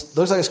 And it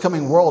looks like it's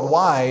coming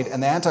worldwide,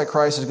 and the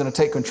Antichrist is going to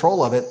take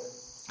control of it.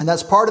 And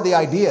that's part of the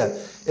idea,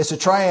 is to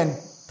try and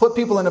put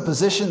people in a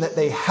position that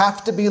they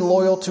have to be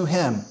loyal to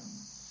him.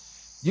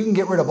 You can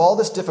get rid of all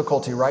this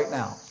difficulty right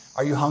now.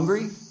 Are you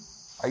hungry?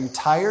 Are you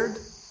tired?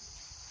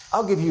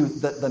 I'll give you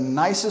the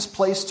nicest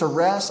place to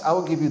rest. I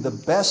will give you the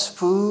best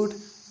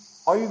food.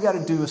 All you got to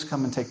do is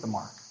come and take the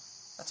mark.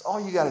 That's all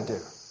you got to do.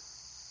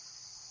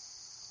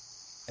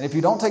 And if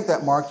you don't take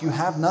that mark, you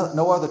have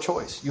no other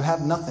choice. You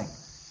have nothing.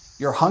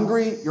 You're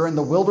hungry. You're in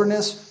the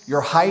wilderness.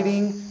 You're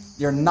hiding.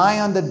 You're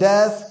nigh unto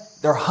death.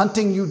 They're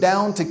hunting you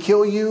down to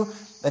kill you.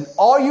 And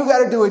all you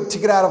got to do to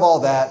get out of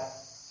all that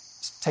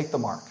is take the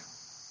mark.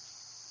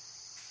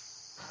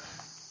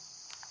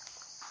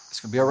 It's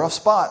going to be a rough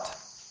spot.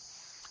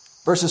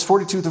 Verses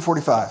 42 through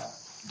 45,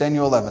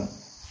 Daniel 11.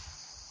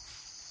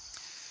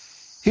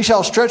 He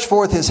shall stretch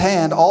forth his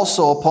hand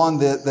also upon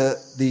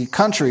the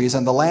countries,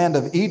 and the land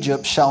of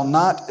Egypt shall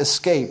not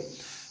escape.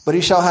 But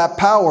he shall have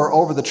power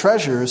over the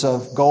treasures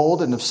of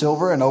gold and of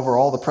silver and over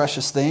all the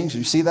precious things.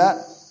 You see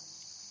that?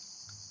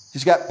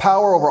 He's got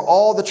power over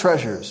all the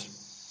treasures.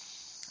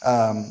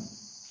 The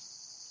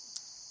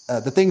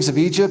things of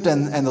Egypt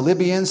and the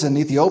Libyans and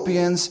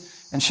Ethiopians,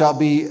 and shall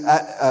be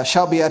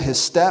at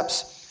his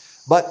steps.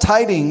 But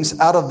tidings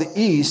out of the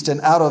east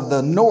and out of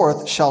the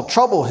north shall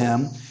trouble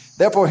him.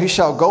 Therefore he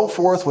shall go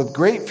forth with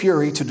great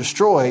fury to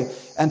destroy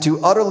and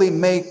to utterly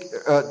make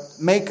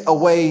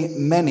away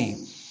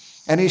many.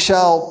 And he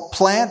shall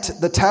plant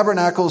the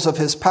tabernacles of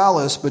his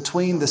palace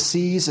between the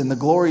seas and the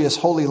glorious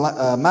holy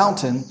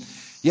mountain.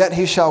 Yet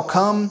he shall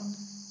come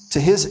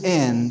to his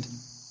end,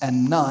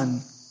 and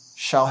none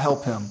shall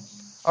help him.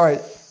 All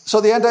right,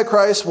 so the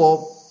Antichrist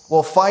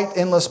will fight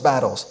endless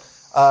battles.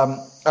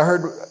 I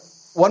heard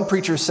one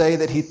preacher say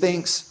that he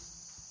thinks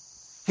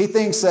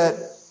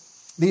that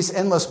these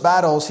endless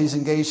battles he's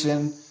engaged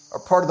in are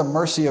part of the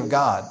mercy of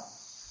God.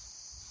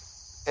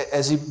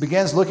 As he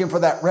begins looking for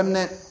that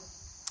remnant,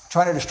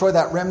 trying to destroy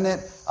that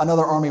remnant,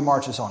 another army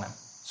marches on him.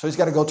 So he's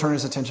got to go turn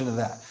his attention to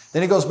that.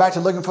 Then he goes back to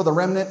looking for the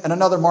remnant, and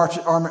another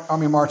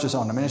army marches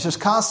on him. And it's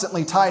just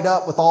constantly tied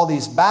up with all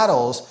these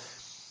battles.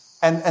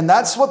 And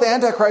that's what the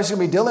Antichrist is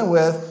going to be dealing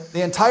with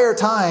the entire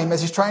time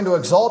as he's trying to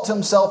exalt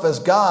himself as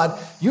God.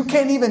 You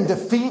can't even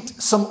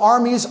defeat some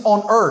armies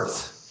on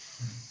earth.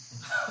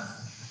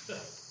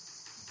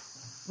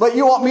 But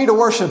you want me to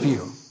worship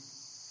you.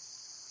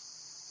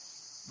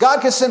 God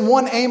can send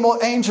one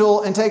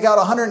angel and take out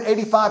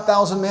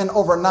 185,000 men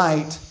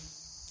overnight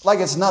like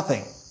it's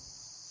nothing.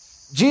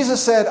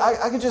 Jesus said,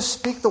 I can just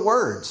speak the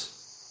words.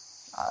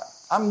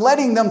 I'm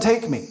letting them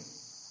take me.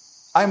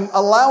 I'm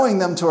allowing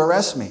them to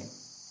arrest me.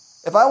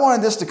 If I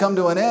wanted this to come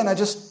to an end, I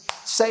just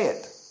say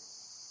it.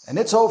 And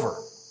it's over.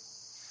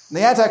 And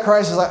the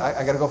Antichrist is like,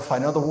 I got to go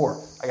fight another war.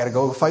 I got to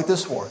go fight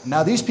this war.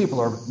 Now these people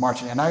are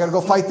marching in. I got to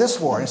go fight this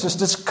war. And it's just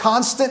this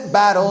constant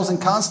battles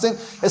and constant.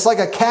 It's like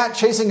a cat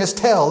chasing his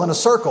tail in a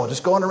circle,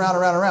 just going around,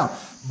 around, around.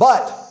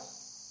 But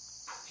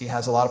he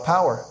has a lot of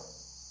power.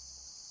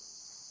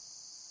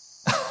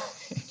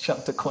 He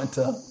jumped to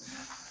Quinta.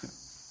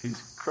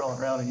 He's crawling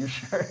around in your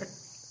shirt.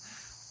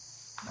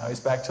 Now he's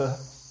back to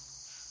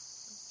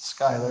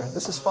Skylar.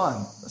 This is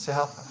fun. Let's see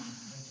how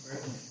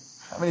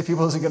many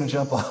people is he going to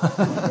jump on?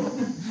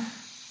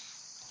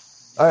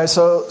 All right,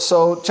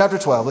 so chapter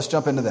 12. Let's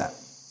jump into that.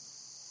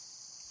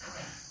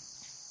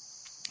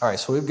 All right,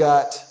 so we've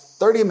got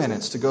 30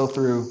 minutes to go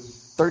through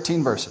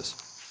 13 verses.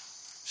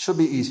 Should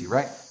be easy,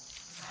 right?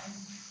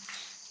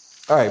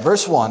 All right,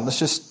 verse 1. Let's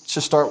just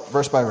start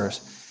verse by verse.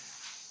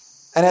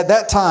 And at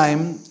that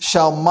time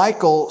shall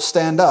Michael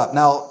stand up.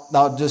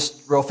 Now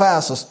just real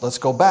fast, let's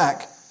go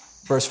back.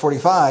 Verse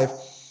 45.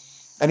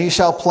 And he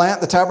shall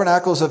plant the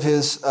tabernacles of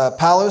his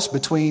palace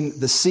between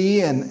the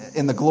sea and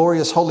in the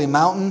glorious holy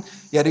mountain.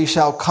 Yet he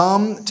shall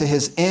come to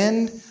his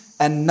end,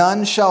 and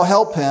none shall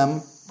help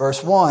him.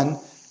 Verse 1.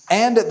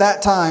 And at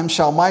that time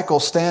shall Michael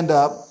stand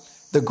up,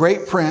 the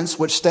great prince,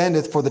 which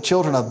standeth for the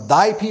children of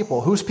thy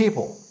people. Whose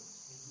people?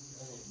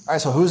 All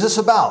right, so who's this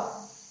about?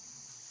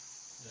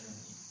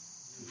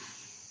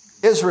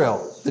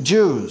 Israel, the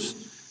Jews.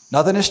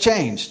 Nothing has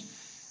changed.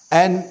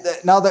 And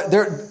now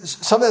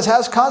some of this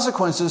has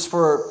consequences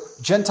for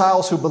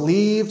Gentiles who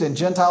believed and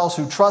Gentiles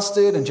who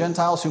trusted and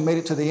Gentiles who made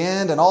it to the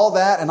end and all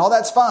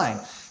that's fine.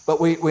 But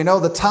we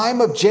know the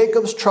time of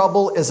Jacob's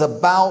trouble is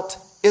about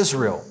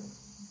Israel.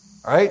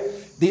 All right?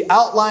 The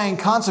outlying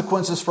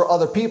consequences for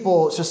other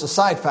people is just a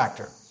side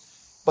factor.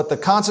 But the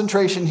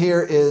concentration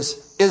here is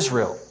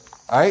Israel.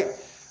 All right?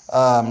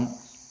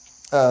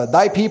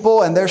 thy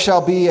people, and there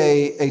shall be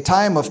a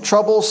time of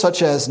trouble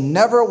such as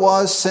never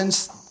was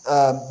since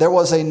there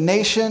was a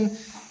nation,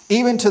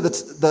 even to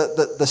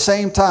the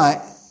same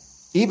time,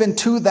 even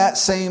to that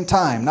same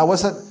time. Now,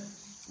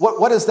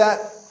 what does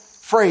that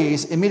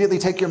phrase immediately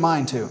take your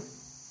mind to?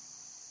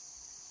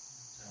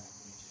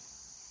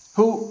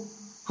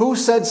 Who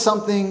said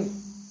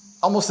something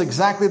almost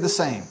exactly the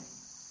same?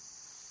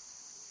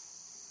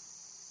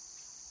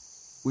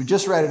 We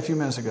just read it a few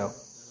minutes ago.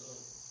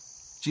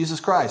 Jesus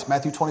Christ,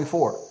 Matthew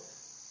 24.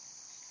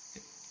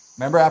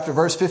 Remember, after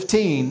verse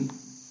 15,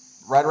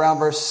 right around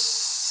verse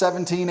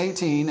 17,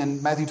 18,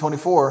 and Matthew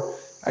 24,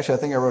 actually, I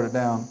think I wrote it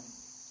down.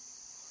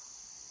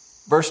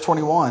 Verse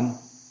 21,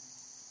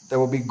 there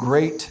will be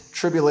great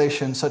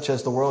tribulation such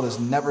as the world has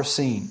never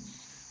seen.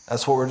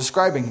 That's what we're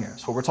describing here.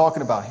 That's what we're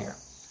talking about here.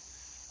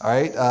 All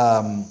right.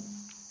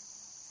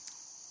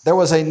 There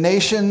was a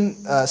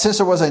nation, since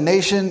there was a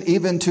nation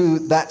even to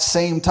that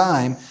same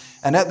time,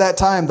 and at that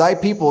time thy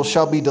people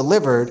shall be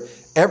delivered,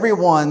 every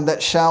one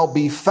that shall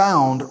be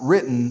found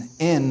written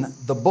in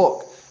the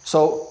book.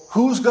 So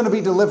who's going to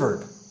be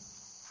delivered?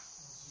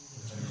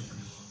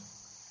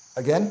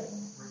 Again?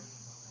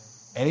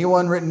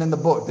 Anyone written in the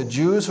book. The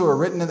Jews who are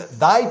written in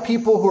thy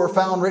people who are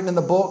found written in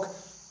the book,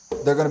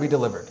 they're going to be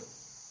delivered.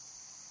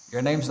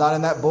 Your name's not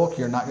in that book,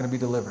 you're not going to be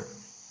delivered.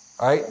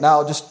 All right,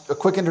 now just a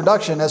quick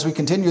introduction as we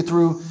continue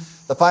through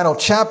the final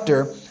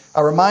chapter. I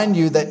remind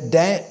you that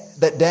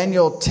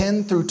Daniel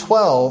 10 through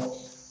 12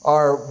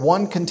 are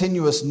one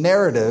continuous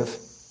narrative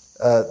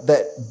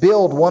that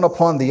build one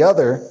upon the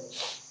other.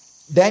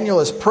 Daniel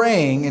is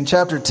praying in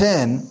chapter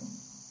 10,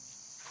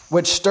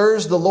 which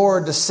stirs the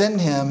Lord to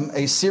send him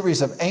a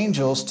series of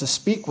angels to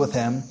speak with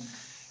him.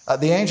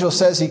 The angel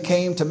says he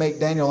came to make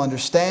Daniel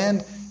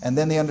understand, and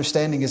then the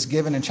understanding is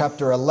given in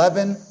chapter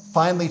 11.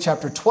 Finally,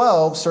 chapter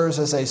 12 serves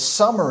as a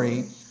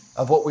summary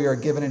of what we are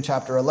given in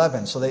chapter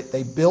 11. So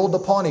they build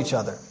upon each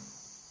other.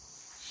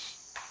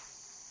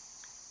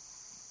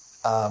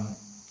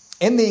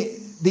 In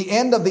the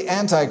end of the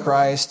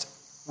Antichrist,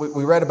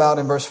 we read about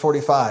in verse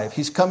 45,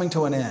 he's coming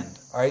to an end.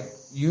 All right,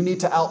 you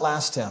need to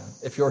outlast him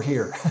if you're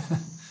here.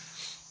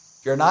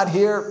 If you're not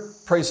here,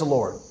 praise the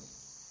Lord.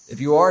 If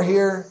you are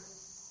here,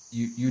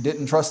 you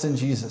didn't trust in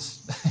Jesus.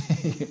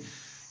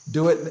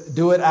 Do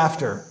it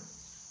after.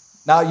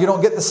 Now, you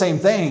don't get the same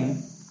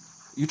thing.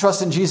 You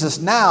trust in Jesus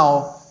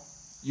now.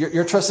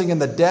 You're trusting in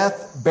the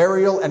death,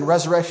 burial, and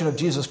resurrection of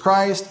Jesus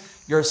Christ.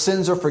 Your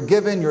sins are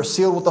forgiven. You're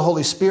sealed with the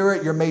Holy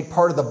Spirit. You're made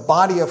part of the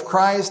body of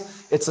Christ.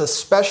 It's a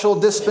special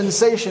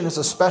dispensation. It's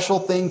a special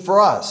thing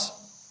for us.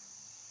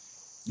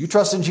 You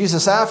trust in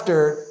Jesus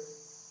after,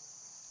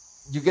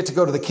 you get to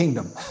go to the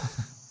kingdom.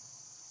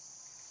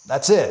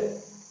 That's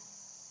it.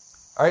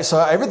 All right, so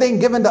everything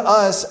given to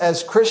us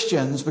as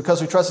Christians,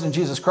 because we trusted in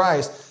Jesus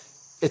Christ,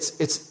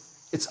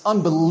 it's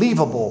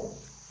unbelievable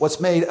what's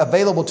made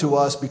available to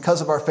us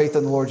because of our faith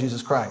in the Lord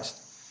Jesus Christ.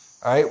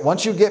 All right,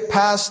 once you get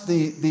past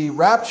the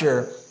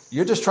rapture,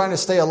 you're just trying to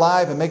stay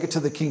alive and make it to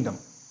the kingdom.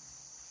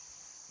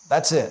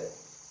 That's it.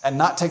 And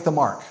not take the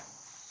mark.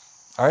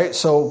 All right,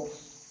 so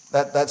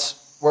that's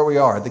where we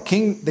are. The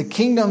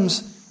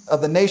kingdoms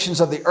of the nations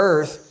of the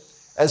earth,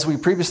 as we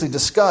previously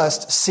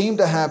discussed, seem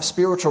to have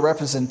spiritual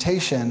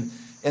representation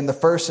in the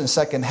first and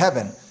second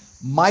heaven.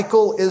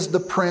 Michael is the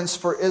prince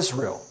for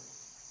Israel.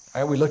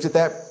 All right, we looked at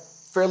that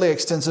fairly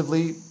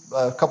extensively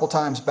a couple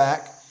times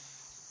back.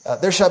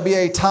 There shall be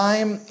a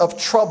time of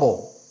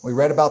trouble. We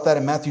read about that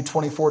in Matthew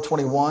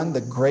 24:21,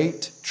 the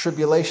great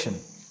tribulation.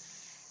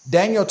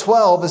 Daniel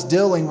 12 is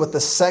dealing with the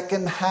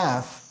second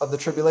half of the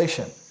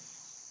tribulation.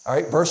 All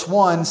right, verse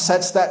 1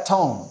 sets that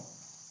tone.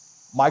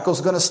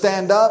 Michael's going to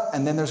stand up,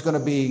 and then there's going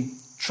to be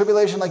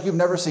tribulation like you've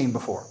never seen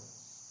before.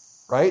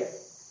 Right?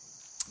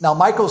 Now,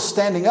 Michael's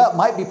standing up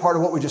might be part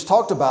of what we just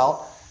talked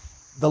about,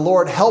 the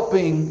Lord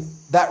helping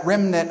that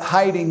remnant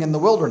hiding in the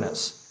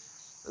wilderness.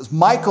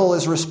 Michael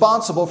is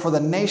responsible for the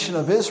nation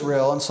of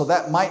Israel, and so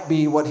that might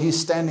be what he's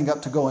standing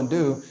up to go and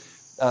do.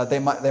 They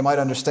might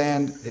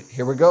understand,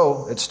 here we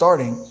go, it's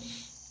starting.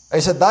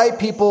 He said, thy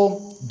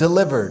people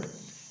delivered,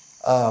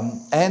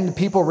 and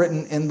people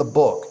written in the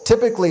book.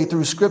 Typically,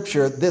 through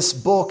Scripture, this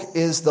book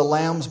is the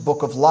Lamb's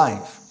book of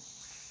life.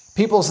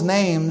 People's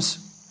names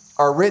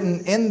are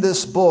written in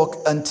this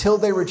book until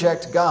they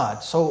reject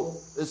God. So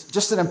it's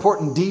just an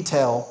important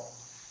detail.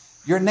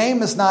 Your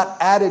name is not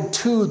added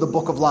to the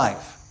book of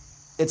life.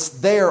 It's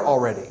there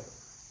already.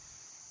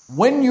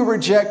 When you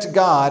reject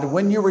God,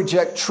 when you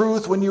reject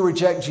truth, when you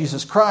reject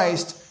Jesus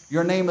Christ,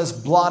 your name is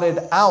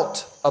blotted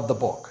out of the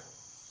book.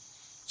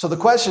 So the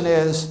question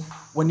is,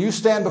 when you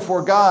stand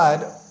before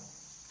God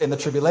in the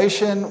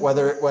tribulation,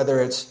 whether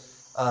it's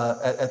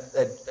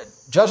at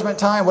judgment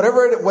time,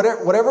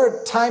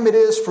 whatever time it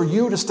is for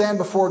you to stand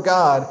before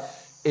God,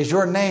 is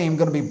your name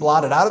going to be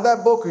blotted out of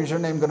that book, or is your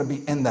name going to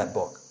be in that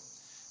book?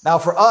 Now,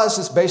 for us,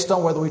 it's based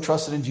on whether we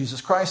trusted in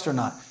Jesus Christ or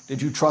not.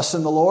 Did you trust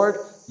in the Lord?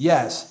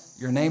 Yes.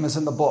 Your name is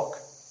in the book.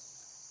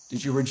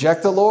 Did you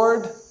reject the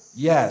Lord?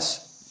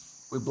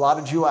 Yes. We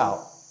blotted you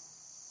out.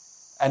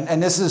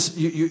 And this is,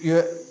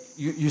 you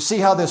you see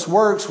how this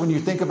works when you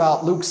think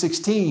about Luke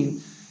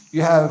 16.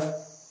 You have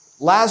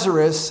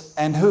Lazarus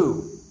and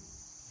who?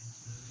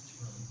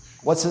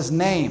 What's his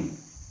name?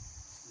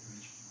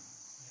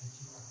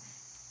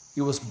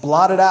 He was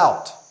blotted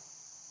out.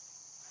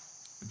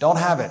 We don't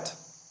have it.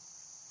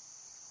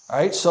 All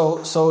right,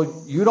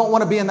 so you don't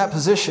want to be in that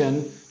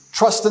position.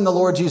 Trust in the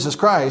Lord Jesus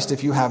Christ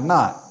if you have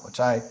not, which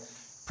I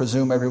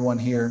presume everyone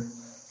here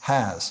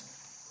has.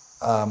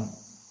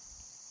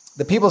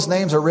 The people's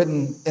names are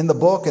written in the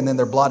book, and then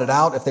they're blotted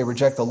out if they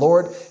reject the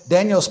Lord.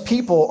 Daniel's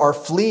people are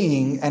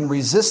fleeing and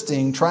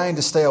resisting, trying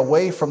to stay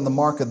away from the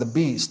mark of the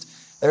beast.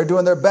 They're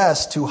doing their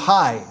best to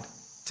hide,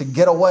 to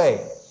get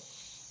away.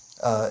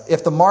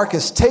 If the mark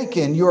is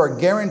taken, you are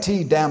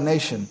guaranteed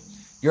damnation.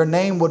 Your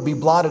name would be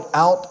blotted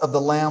out of the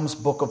Lamb's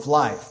book of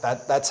life.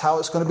 That's how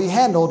it's going to be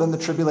handled in the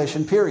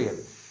tribulation period.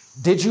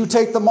 Did you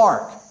take the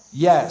mark?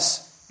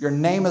 Yes. Your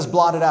name is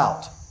blotted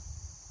out.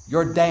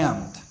 You're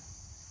damned.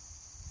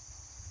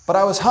 But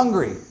I was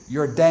hungry.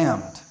 You're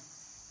damned.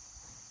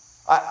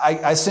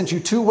 I sent you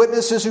 2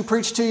 witnesses who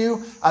preached to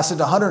you. I sent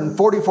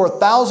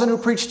 144,000 who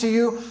preached to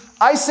you.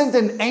 I sent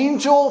an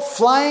angel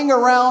flying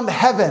around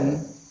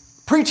heaven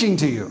preaching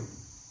to you.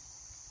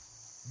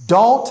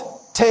 Don't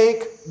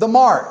take the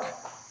mark.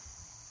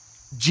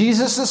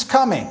 Jesus is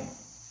coming.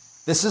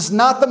 This is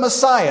not the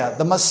Messiah.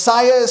 The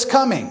Messiah is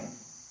coming.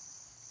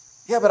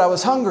 Yeah, but I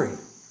was hungry.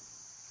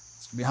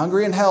 It's going to be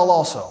hungry in hell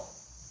also.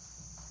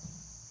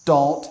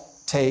 Don't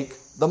take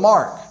the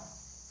mark.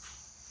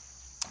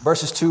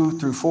 Verses 2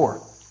 through 4.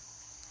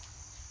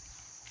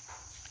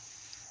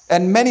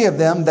 And many of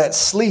them that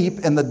sleep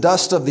in the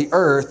dust of the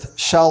earth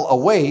shall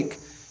awake,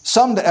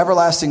 some to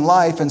everlasting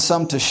life and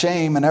some to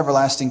shame and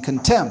everlasting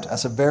contempt.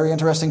 That's a very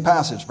interesting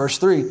passage. Verse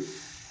 3.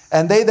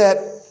 And they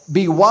that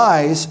be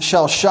wise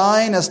shall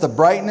shine as the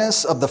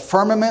brightness of the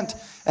firmament,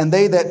 and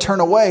they that turn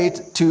away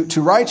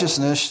to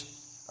righteousness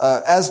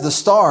as the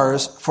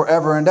stars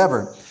forever and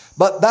ever.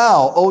 But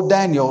thou, O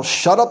Daniel,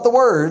 shut up the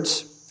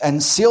words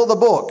and seal the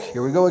book.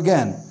 Here we go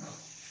again.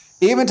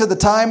 Even to the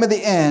time of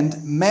the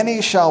end,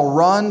 many shall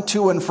run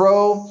to and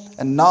fro,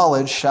 and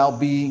knowledge shall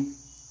be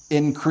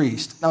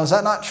increased. Now, is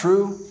that not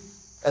true?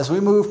 As we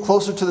move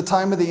closer to the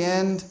time of the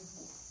end,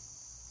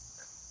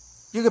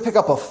 you could pick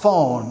up a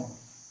phone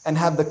and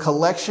have the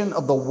collection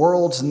of the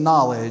world's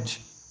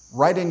knowledge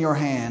right in your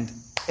hand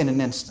in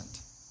an instant.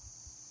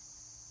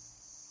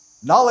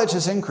 Knowledge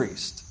has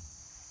increased.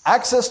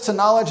 Access to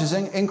knowledge has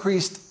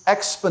increased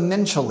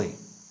exponentially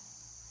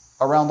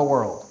around the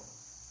world.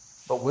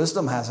 But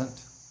wisdom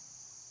hasn't.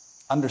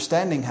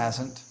 Understanding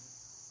hasn't.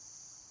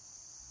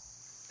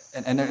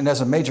 And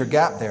there's a major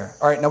gap there.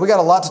 All right, now we got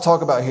a lot to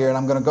talk about here, and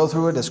I'm going to go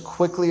through it as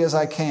quickly as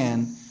I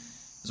can,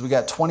 as we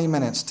got 20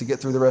 minutes to get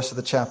through the rest of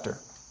the chapter.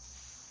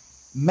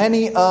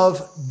 Many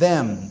of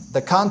them.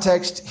 The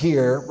context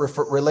here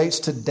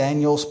relates to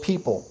Daniel's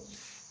people.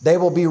 They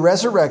will be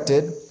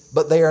resurrected,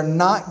 but they are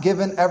not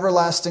given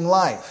everlasting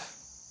life.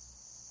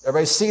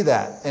 Everybody see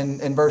that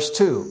in verse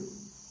 2.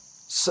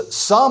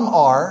 Some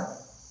are,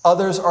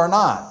 others are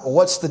not. Well,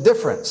 what's the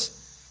difference?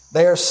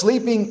 They are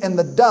sleeping in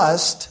the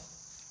dust,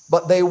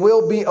 but they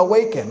will be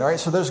awakened. All right,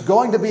 so there's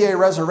going to be a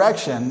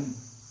resurrection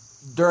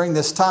during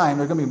this time.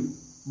 There are going to be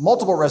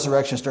multiple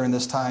resurrections during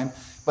this time.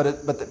 But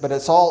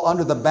it's all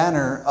under the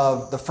banner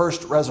of the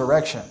first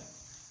resurrection,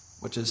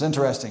 which is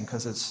interesting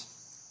because it's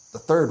the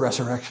third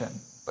resurrection.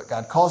 But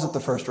God calls it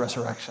the first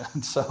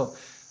resurrection. So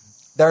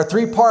there are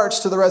 3 parts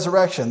to the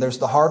resurrection. There's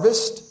the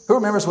harvest. Who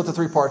remembers what the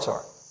 3 parts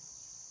are?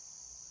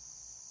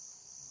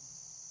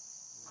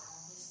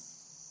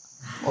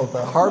 Well,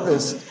 the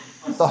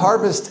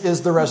harvest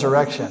is the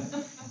resurrection.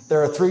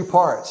 There are 3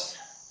 parts.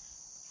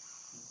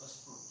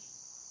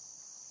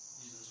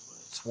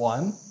 It's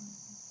 1.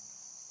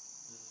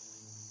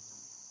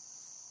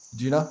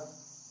 Do you know?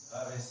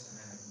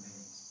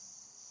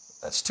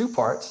 That's 2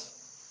 parts.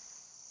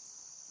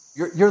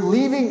 You're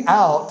leaving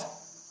out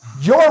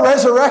your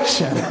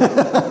resurrection.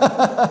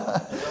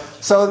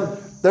 So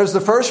there's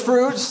the first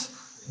fruits,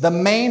 the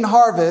main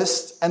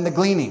harvest, and the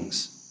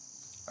gleanings.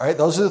 All right,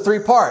 those are the 3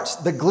 parts.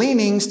 The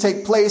gleanings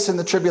take place in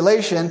the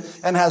tribulation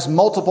and has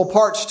multiple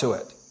parts to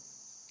it.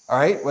 All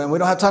right, when we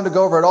don't have time to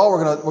go over it all,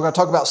 we're going to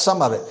talk about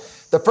some of it.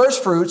 The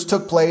first fruits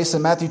took place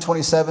in Matthew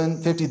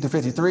 27, 50 through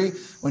 53.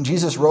 When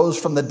Jesus rose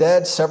from the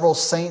dead, several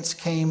saints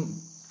came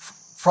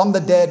from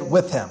the dead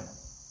with him.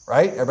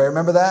 Right? Everybody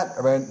remember that?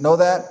 Everybody know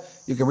that?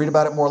 You can read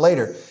about it more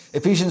later.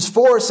 Ephesians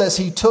 4 says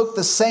he took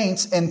the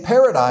saints in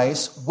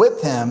paradise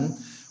with him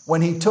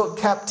when he took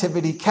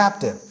captivity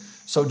captive.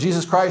 So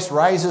Jesus Christ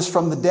rises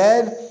from the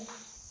dead.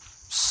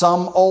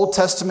 Some Old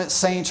Testament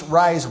saints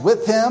rise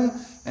with him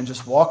and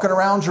just walking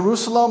around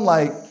Jerusalem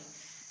like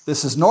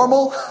this is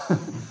normal.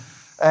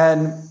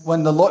 And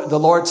when the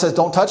Lord says,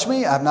 don't touch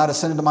me, I have not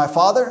ascended to my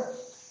Father.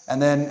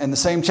 And then in the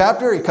same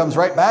chapter, he comes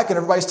right back and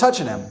everybody's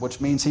touching him,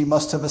 which means he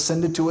must have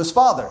ascended to his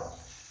Father.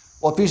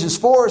 Well, Ephesians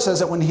 4 says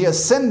that when he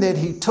ascended,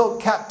 he took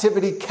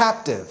captivity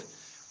captive.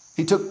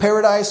 He took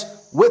paradise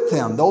with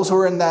him. Those who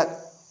were in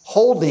that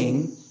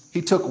holding,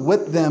 he took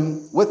with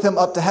him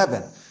up to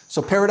heaven.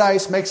 So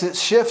paradise makes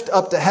its shift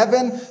up to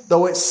heaven,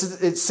 though it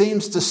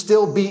seems to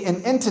still be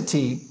an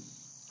entity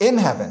in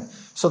heaven.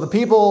 So the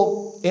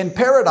people in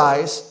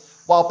paradise,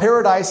 while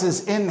paradise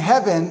is in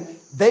heaven,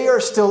 they are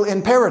still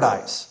in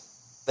paradise.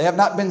 They have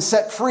not been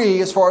set free,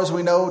 as far as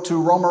we know,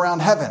 to roam around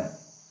heaven.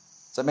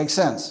 Does that make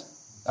sense?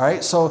 All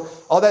right, so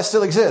all that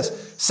still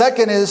exists.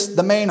 Second is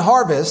the main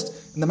harvest.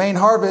 And the main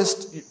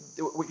harvest,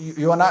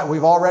 you and I,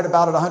 we've all read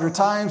about it 100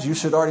 times. You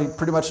should already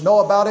pretty much know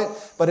about it.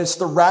 But it's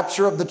the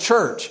rapture of the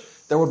church.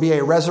 There will be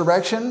a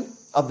resurrection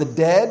of the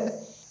dead,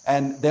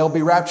 and they'll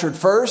be raptured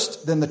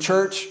first. Then the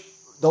church,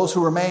 those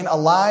who remain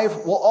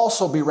alive, will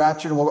also be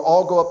raptured, and we'll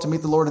all go up to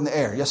meet the Lord in the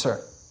air. Yes,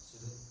 sir.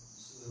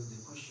 So the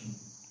question,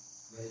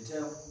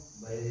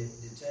 by the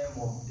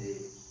time of the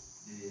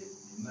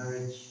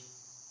marriage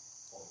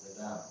of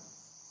the Lamb,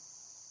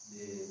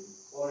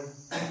 all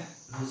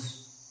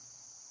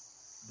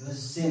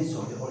those saints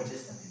of the Old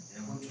Testament,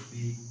 they are going to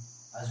be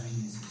as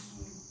witnesses to.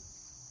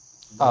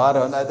 I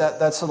don't know.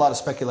 That's a lot of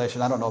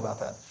speculation. I don't know about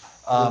that.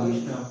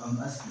 I'm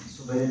asking.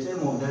 So by the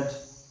time of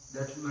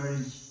that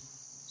marriage,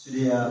 so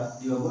they are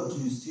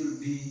going to still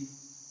be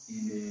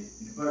in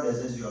the paradise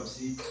as you have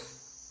seen.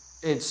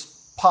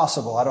 It's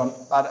possible.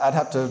 I'd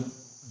have to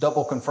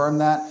double confirm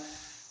that.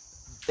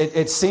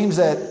 It seems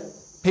that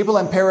people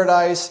in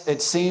paradise,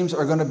 it seems,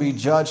 are going to be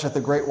judged at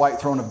the great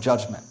white throne of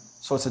judgment.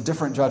 So it's a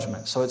different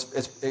judgment. So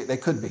they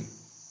could be,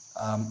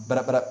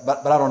 but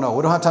I don't know.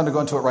 We don't have time to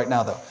go into it right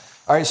now, though.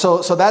 All right.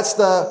 So that's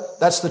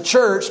the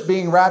church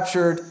being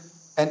raptured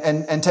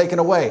and taken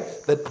away.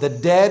 The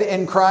dead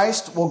in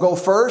Christ will go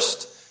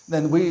first.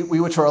 Then we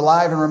which are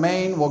alive and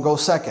remain will go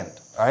second.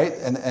 All right,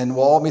 and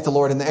we'll all meet the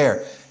Lord in the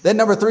air. Then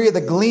number 3 are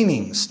the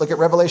gleanings. Look at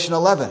Revelation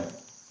 11.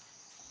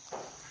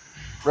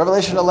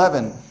 Revelation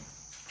 11.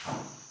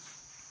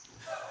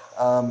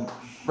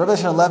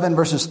 Revelation 11,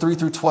 verses 3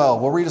 through 12.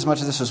 We'll read as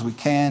much of this as we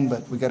can,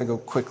 but we got to go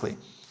quickly.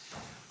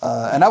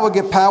 And I will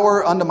give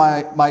power unto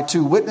my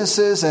 2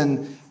 witnesses,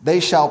 and they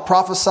shall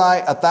prophesy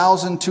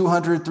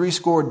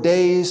 1,260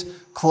 days,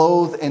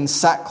 clothed in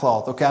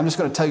sackcloth. Okay, I'm just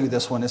going to tell you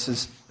this one. This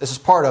is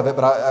part of it,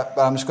 but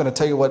I'm just going to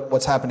tell you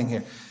what's happening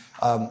here.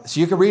 So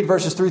you can read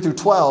verses 3 through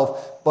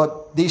 12,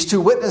 but these 2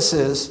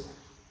 witnesses,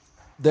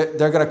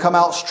 they're going to come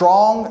out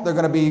strong. They're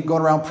going to be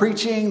going around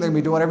preaching. They're going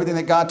to be doing everything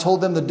that God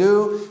told them to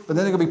do. But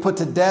then they're going to be put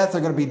to death.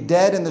 They're going to be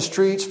dead in the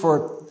streets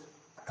for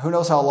who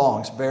knows how long.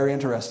 It's very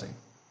interesting.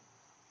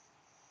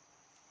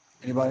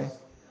 Anybody?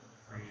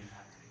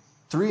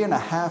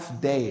 3.5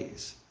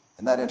 days.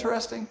 Isn't that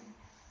interesting?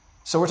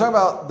 So we're talking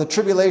about the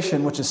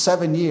tribulation, which is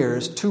 7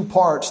 years, 2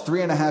 parts,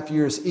 3.5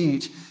 years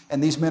each.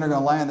 And these men are going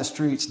to lie on the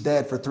streets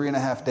dead for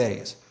 3.5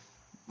 days.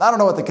 I don't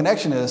know what the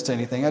connection is to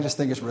anything. I just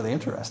think it's really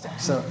interesting.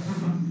 So,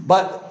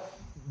 but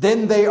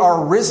then they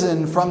are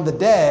risen from the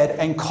dead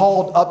and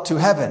called up to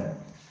heaven.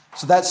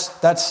 So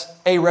that's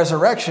a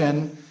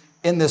resurrection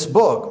in this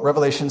book,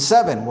 Revelation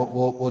 7.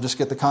 We'll just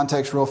get the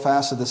context real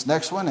fast of this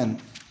next one and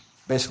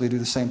basically do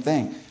the same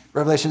thing.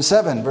 Revelation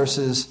 7,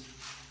 verses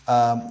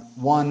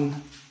 1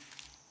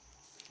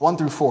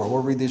 through 4.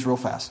 We'll read these real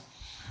fast.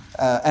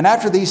 And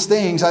after these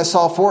things, I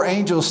saw 4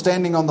 angels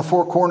standing on the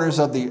 4 corners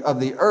of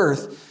the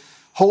earth,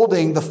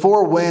 holding the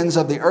 4 winds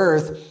of the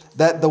earth,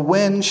 that the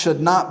wind should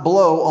not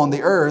blow on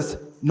the earth,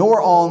 nor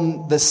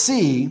on the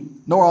sea,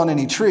 nor on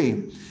any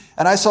tree.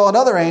 And I saw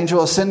another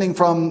angel ascending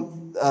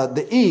from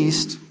the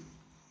east,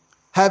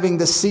 having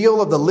the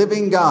seal of the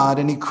living God,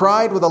 and he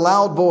cried with a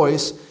loud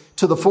voice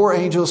to the 4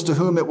 angels to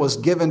whom it was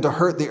given to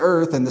hurt the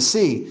earth and the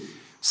sea,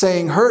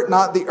 saying, hurt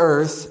not the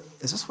earth.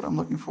 Is this what I'm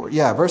looking for?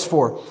 Yeah, verse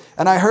 4.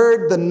 And I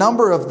heard the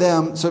number of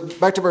them, so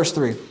back to verse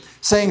 3,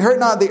 saying, hurt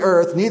not the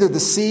earth, neither the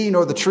sea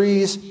nor the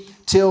trees,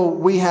 till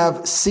we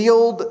have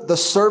sealed the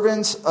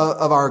servants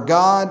of our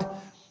God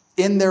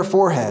in their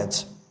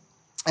foreheads.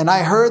 And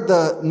I heard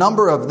the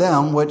number of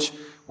them which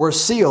were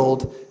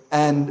sealed,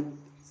 and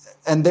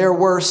there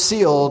were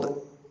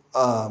sealed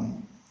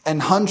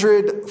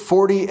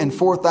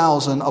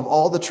 144,000 of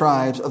all the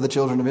tribes of the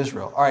children of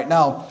Israel. All right,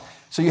 now,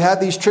 so you have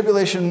these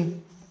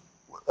tribulation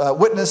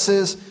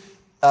witnesses.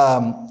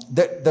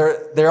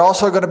 They're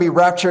also going to be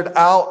raptured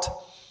out.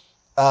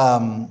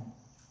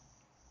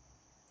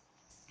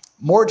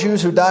 More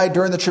Jews who died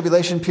during the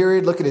tribulation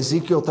period. Look at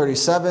Ezekiel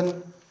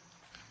 37.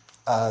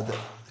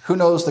 Who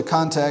knows the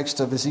context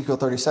of Ezekiel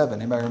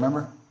 37? Anybody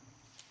remember?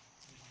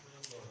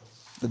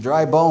 The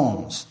dry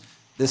bones.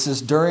 This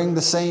is during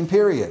the same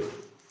period.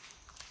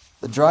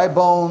 The dry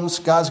bones,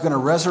 God's going to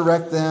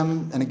resurrect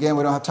them. And again,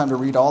 we don't have time to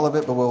read all of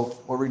it, but we'll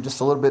read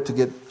just a little bit to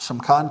get some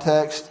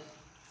context.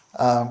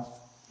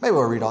 Maybe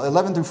we'll read all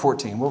 11 through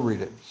 14. We'll read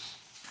it.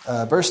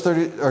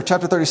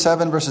 Chapter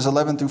 37, verses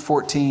 11 through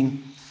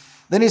 14.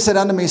 Then he said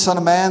unto me, Son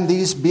of man,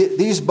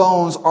 these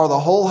bones are the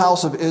whole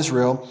house of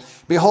Israel.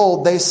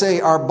 Behold, they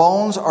say, our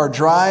bones are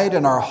dried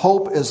and our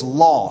hope is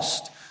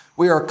lost.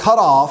 We are cut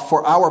off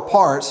for our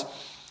parts.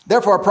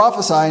 Therefore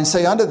prophesy and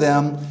say unto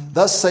them,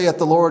 Thus saith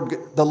the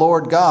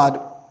Lord God,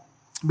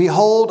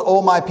 Behold,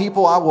 O my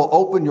people, I will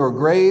open your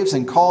graves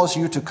and cause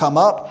you to come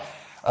up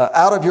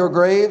out of your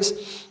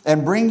graves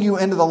and bring you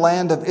into the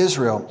land of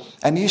Israel.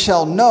 And ye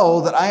shall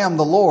know that I am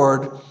the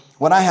Lord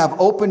when I have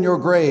opened your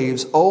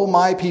graves, O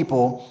my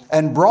people,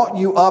 and brought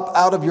you up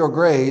out of your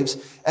graves,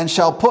 and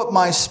shall put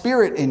my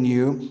spirit in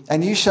you,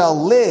 and ye shall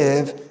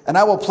live, and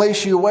I will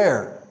place you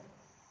where?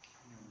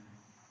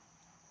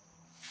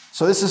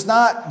 So this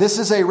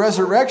is a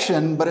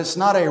resurrection, but it's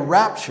not a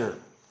rapture.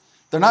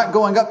 They're not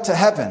going up to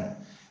heaven.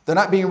 They're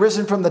not being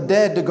risen from the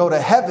dead to go to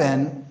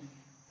heaven.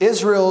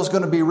 Israel is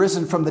going to be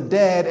risen from the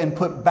dead and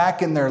put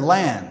back in their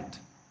land.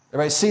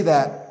 Everybody see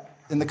that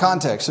in the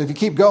context. So if you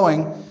keep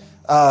going,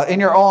 in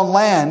your own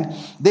land,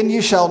 then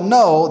you shall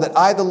know that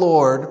I, the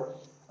Lord,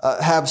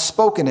 have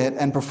spoken it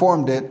and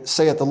performed it,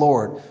 saith the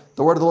Lord.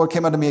 The word of the Lord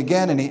came unto me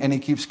again, and he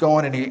keeps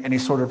going, and he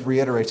sort of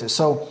reiterates it.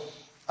 So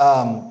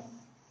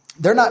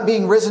they're not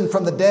being risen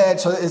from the dead.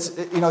 So it's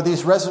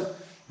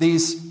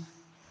these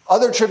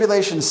other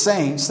tribulation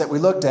saints that we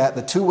looked at,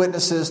 the 2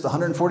 witnesses, the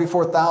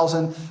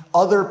 144,000,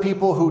 other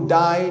people who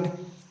died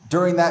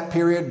during that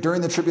period,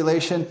 during the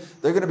tribulation,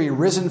 they're going to be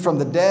risen from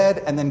the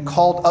dead and then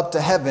called up to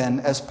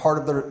heaven as part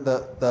of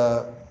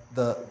the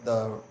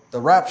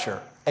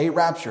rapture,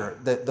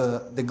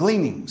 the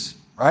gleanings,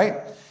 right?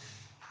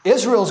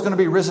 Israel is going to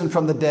be risen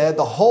from the dead,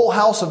 the whole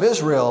house of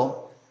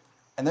Israel,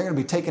 and they're going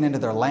to be taken into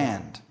their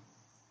land.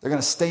 They're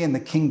going to stay in the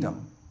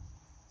kingdom.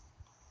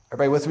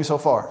 Everybody with me so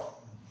far?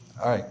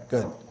 All right,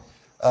 good.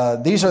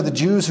 These are the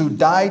Jews who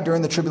died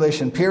during the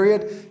tribulation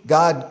period.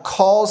 God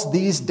calls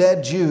these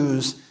dead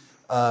Jews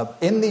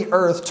in the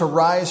earth to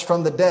rise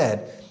from the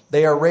dead.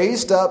 They are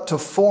raised up to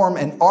form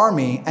an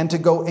army and to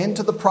go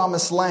into the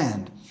promised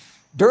land.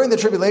 During the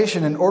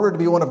tribulation, in order to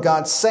be one of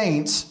God's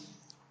saints,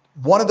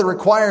 one of the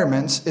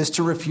requirements is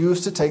to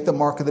refuse to take the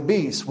mark of the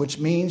beast, which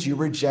means you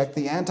reject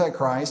the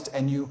Antichrist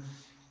and you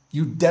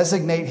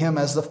designate him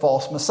as the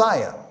false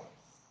Messiah.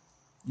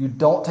 You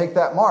don't take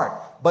that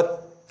mark.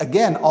 But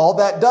again, all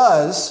that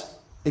does,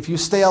 if you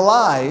stay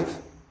alive,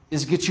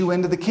 is get you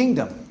into the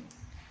kingdom.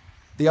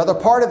 The other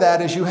part of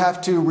that is you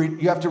have to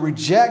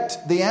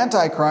reject the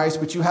Antichrist,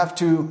 but you have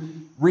to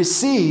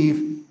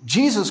receive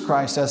Jesus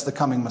Christ as the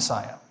coming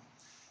Messiah.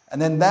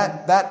 And then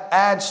that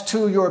adds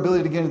to your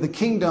ability to get into the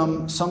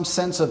kingdom some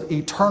sense of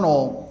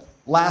eternal,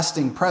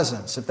 lasting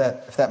presence, if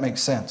that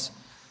makes sense.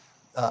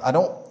 I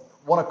don't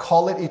want to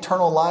call it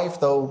eternal life,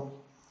 though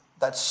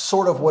that's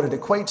sort of what it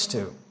equates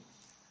to.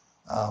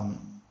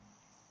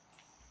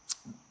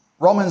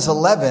 Romans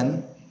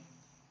 11.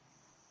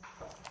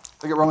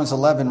 Look at Romans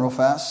 11 real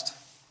fast.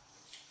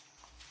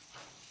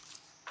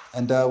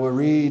 And we'll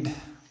read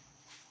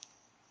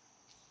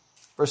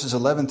verses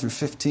 11 through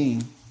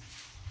 15.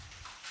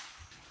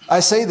 I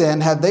say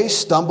then, have they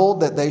stumbled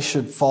that they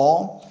should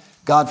fall?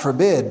 God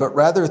forbid, but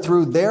rather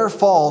through their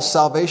fall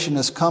salvation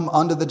has come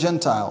unto the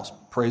Gentiles.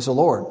 Praise the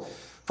Lord.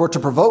 For to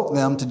provoke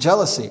them to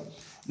jealousy.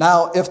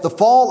 Now, if the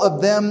fall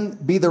of them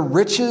be the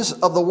riches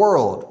of the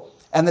world,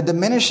 and the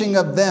diminishing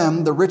of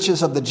them the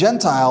riches of the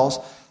Gentiles,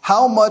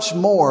 how much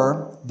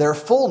more their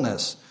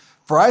fullness?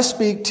 For I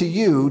speak to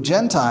you,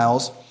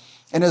 Gentiles,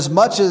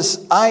 inasmuch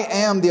as I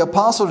am the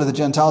apostle to the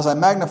Gentiles, I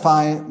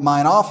magnify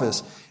mine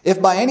office. If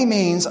by any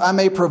means I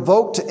may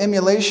provoke to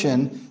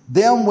emulation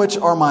them which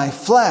are my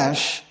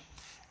flesh,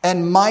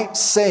 and might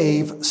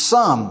save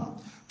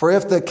some. For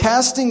if the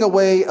casting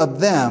away of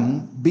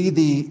them be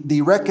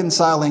the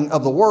reconciling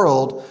of the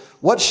world,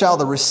 what shall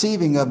the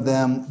receiving of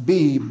them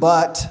be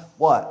but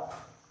what?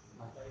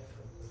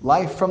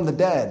 Life from the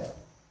dead.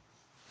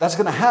 That's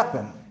going to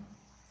happen.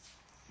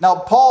 Now,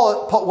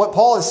 what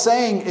Paul is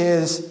saying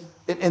is,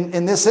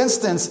 in this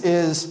instance,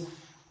 is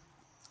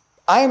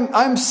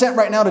I'm sent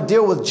right now to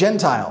deal with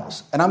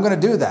Gentiles, and I'm going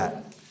to do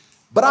that.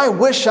 But I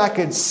wish I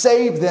could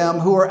save them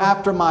who are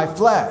after my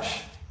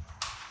flesh.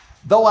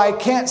 Though I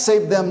can't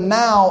save them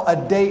now, a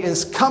day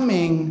is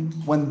coming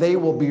when they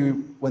will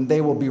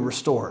be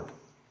restored.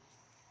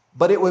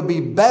 But it would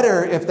be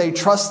better if they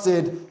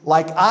trusted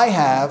like I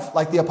have,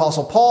 like the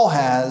Apostle Paul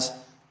has,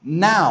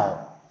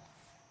 now.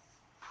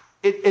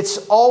 It's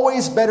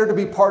always better to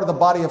be part of the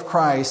body of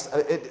Christ.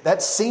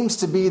 That seems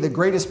to be the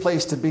greatest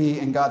place to be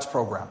in God's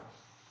program.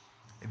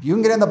 If you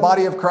can get in the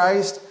body of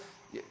Christ,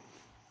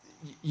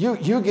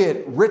 you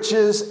get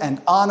riches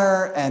and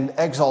honor and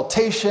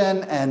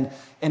exaltation and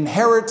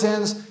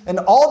inheritance and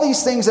all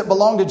these things that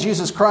belong to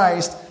Jesus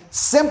Christ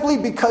simply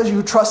because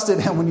you trusted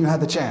him when you had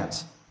the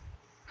chance.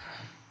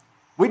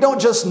 We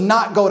don't just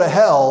not go to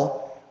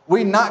hell.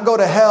 We not go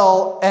to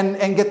hell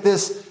and get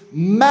this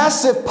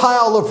massive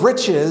pile of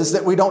riches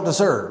that we don't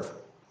deserve.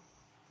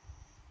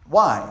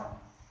 Why?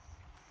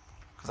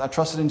 Because I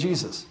trusted in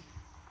Jesus.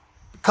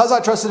 Because I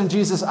trusted in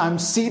Jesus, I'm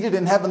seated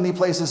in heavenly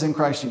places in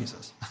Christ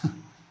Jesus.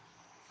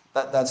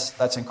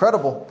 That's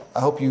incredible. I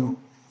hope you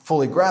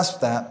fully grasp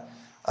that.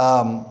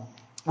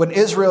 When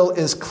Israel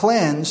is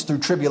cleansed through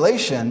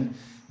tribulation,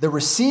 the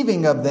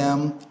receiving of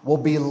them will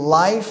be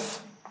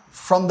life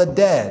from the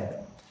dead.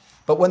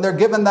 But when they're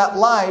given that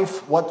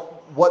life,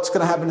 what's going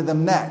to happen to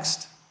them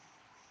next?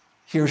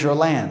 Here's your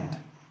land.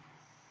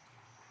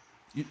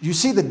 You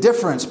see the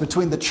difference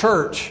between the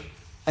church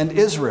and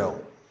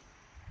Israel.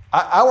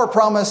 Our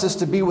promise is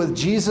to be with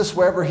Jesus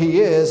wherever he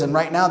is, and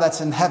right now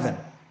that's in heaven.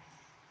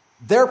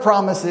 Their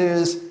promise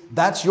is,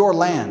 that's your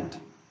land.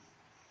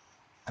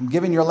 I'm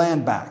giving your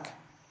land back.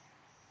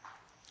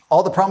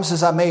 All the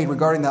promises I made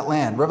regarding that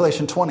land.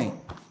 Revelation 20.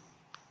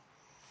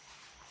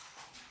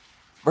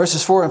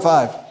 Verses 4 and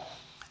 5.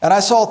 And I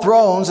saw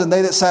thrones, and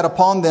they that sat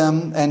upon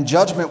them, and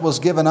judgment was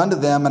given unto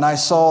them. And I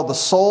saw the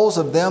souls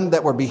of them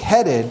that were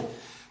beheaded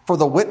for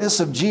the witness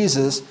of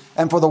Jesus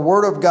and for the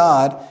word of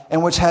God,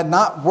 and which had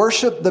not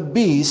worshipped the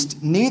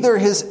beast, neither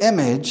his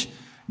image,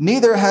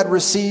 neither had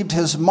received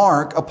his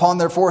mark upon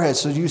their foreheads.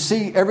 So you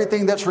see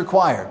everything that's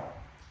required.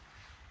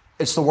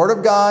 It's the word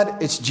of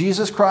God. It's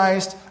Jesus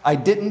Christ. I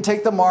didn't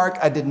take the mark.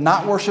 I did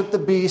not worship the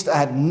beast. I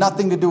had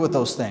nothing to do with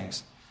those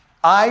things.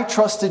 I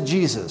trusted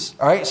Jesus.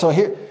 All right. So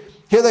here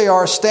they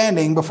are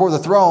standing before the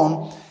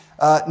throne.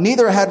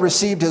 Neither had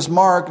received his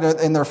mark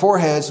in their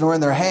foreheads nor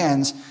in their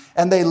hands.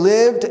 And they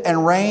lived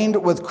and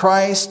reigned with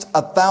Christ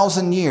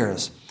 1,000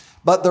 years.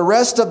 But the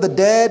rest of the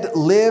dead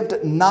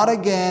lived not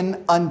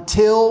again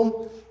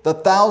until the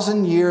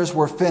 1,000 years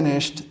were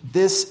finished.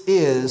 This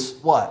is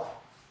what?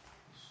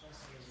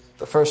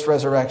 The first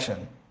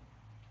resurrection.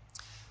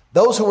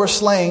 Those who were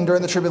slain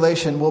during the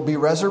tribulation will be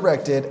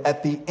resurrected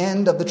at the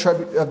end of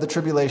the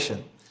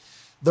tribulation.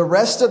 The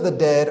rest of the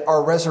dead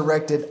are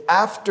resurrected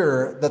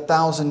after the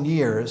 1,000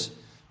 years,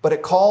 but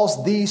it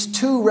calls these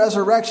two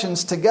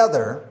resurrections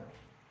together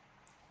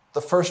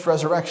the first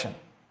resurrection.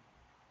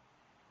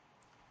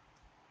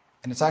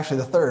 And it's actually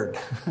the third,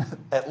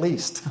 at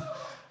least.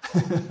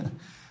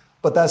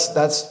 But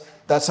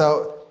that's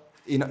how,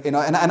 and we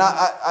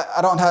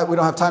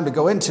don't have time to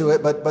go into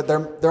it, but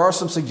there are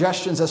some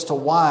suggestions as to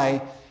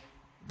why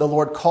the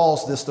Lord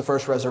calls this the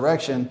first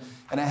resurrection,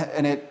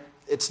 and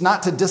it's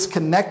not to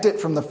disconnect it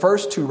from the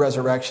first two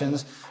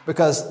resurrections,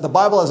 because the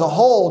Bible as a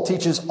whole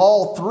teaches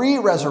all three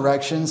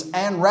resurrections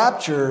and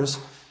raptures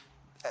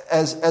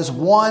as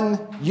one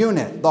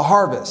unit, the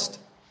harvest,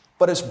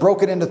 but it's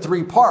broken into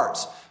three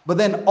parts. But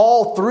then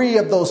all three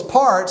of those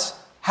parts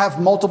have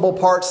multiple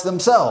parts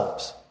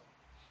themselves.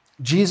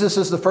 Jesus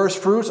is the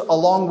first fruits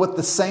along with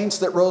the saints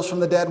that rose from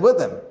the dead with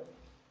him.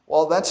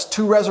 Well, that's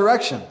two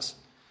resurrections.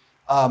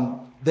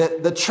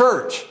 The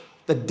church,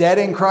 the dead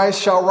in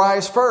Christ shall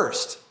rise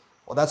first.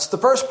 Well, that's the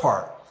first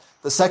part.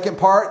 The second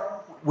part,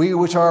 we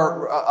which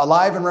are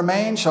alive and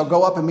remain shall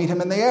go up and meet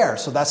him in the air.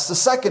 So that's the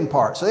second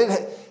part.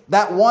 So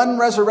that one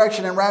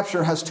resurrection and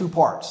rapture has two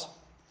parts.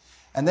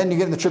 And then you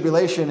get in the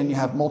tribulation and you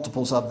have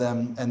multiples of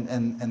them,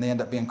 and they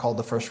end up being called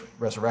the first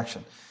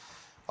resurrection.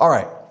 All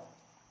right.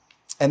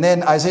 And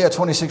then Isaiah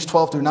 26,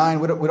 12 through 9.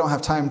 We don't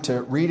have time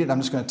to read it. I'm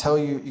just going to tell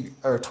you,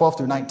 or 12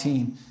 through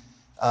 19.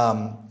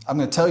 I'm going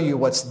to tell you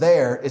what's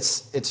there.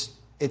 It's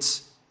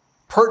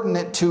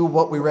pertinent to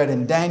what we read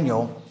in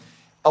Daniel.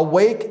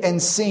 Awake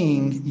and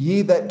sing,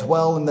 ye that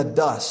dwell in the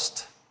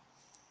dust.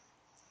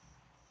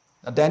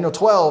 Now, Daniel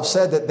 12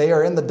 said that they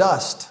are in the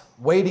dust,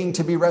 waiting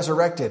to be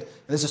resurrected. And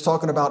this is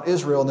talking about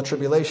Israel in the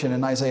tribulation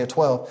in Isaiah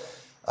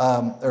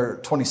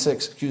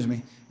 26, excuse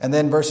me. And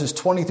then verses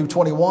 20 through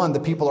 21, the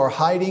people are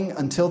hiding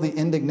until the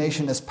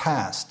indignation is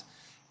past.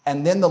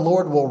 And then the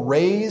Lord will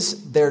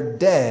raise their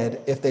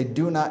dead if they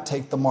do not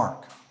take the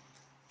mark.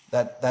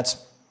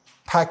 That's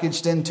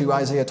packaged into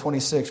Isaiah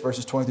 26,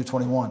 verses 20 through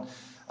 21.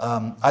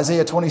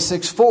 Isaiah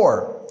 26,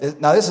 4.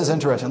 Now, this is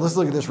interesting. Let's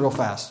look at this real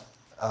fast.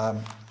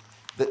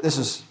 This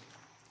is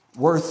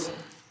worth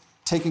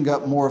taking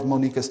up more of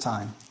Monica's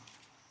time.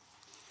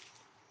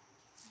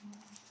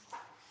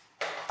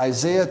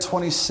 Isaiah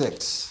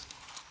 26.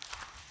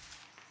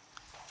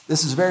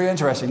 This is very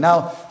interesting.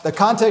 Now, the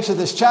context of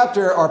this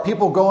chapter are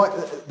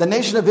the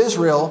nation of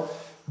Israel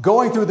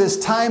going through this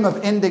time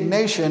of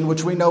indignation,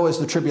 which we know is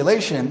the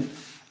tribulation.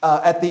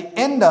 At the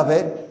end of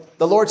it,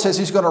 the Lord says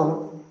he's going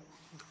to,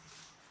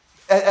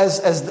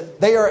 as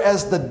they are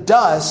as the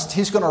dust,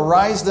 he's going to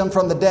rise them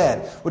from the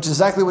dead, which is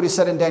exactly what he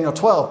said in Daniel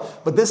 12.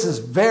 But this is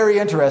very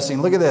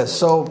interesting. Look at this.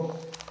 So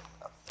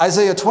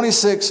Isaiah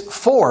 26,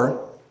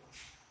 4.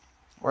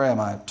 Where am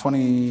I?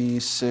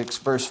 26,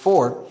 verse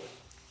 4.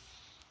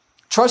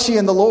 Trust ye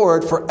in the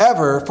Lord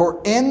forever,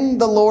 for in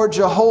the Lord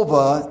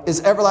Jehovah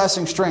is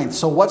everlasting strength.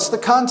 So what's the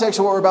context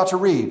of what we're about to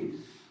read?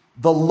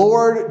 The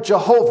Lord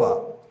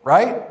Jehovah,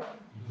 right?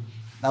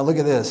 Now look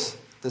at this.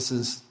 This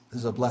is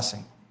a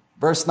blessing.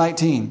 Verse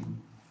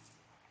 19.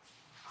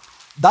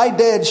 Thy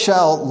dead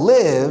shall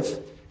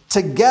live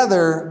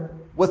together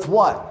with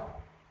what?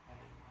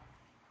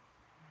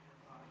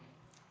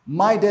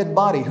 My dead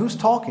body. Who's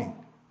talking?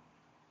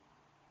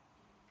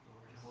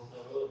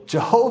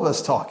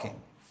 Jehovah's talking.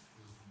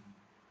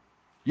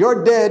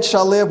 Your dead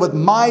shall live with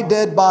my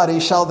dead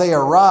body, shall they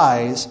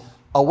arise.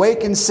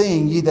 Awake and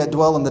sing, ye that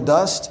dwell in the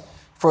dust.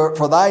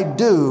 For thy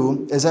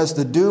dew is as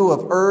the dew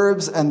of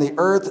herbs, and the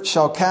earth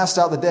shall cast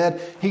out the dead.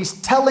 He's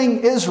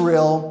telling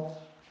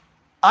Israel,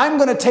 I'm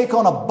going to take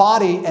on a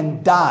body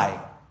and die.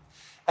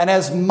 And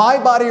as my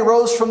body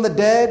rose from the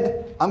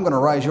dead, I'm going to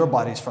rise your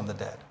bodies from the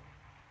dead.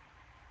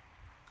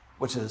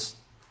 Which is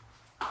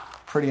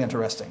pretty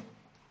interesting.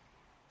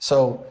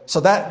 So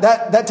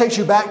that takes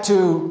you back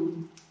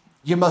to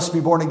you must be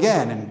born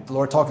again. And the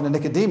Lord talking to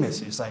Nicodemus,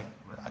 he's like,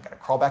 I got to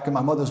crawl back in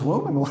my mother's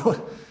womb? I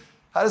mean,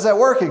 how does that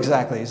work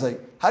exactly? He's like,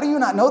 how do you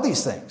not know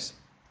these things?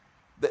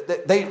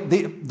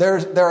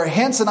 There are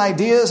hints and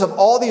ideas of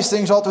all these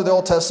things all through the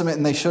Old Testament,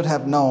 and they should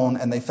have known,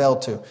 and they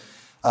failed to.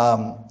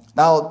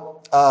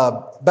 Now,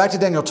 back to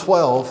Daniel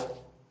 12,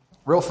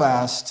 real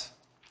fast,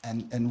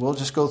 and we'll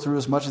just go through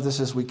as much of this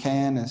as we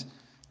can, as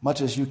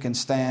much as you can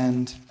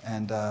stand,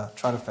 and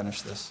try to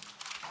finish this.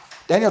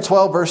 Daniel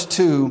 12, verse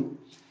 2,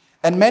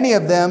 and many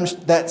of them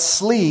that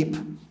sleep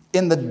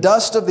in the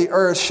dust of the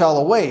earth shall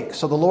awake.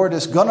 So the Lord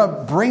is going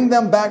to bring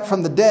them back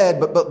from the dead,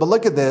 but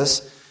look at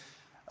this.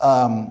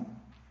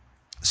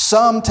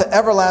 Some to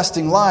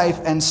everlasting life,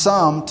 and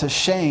some to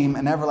shame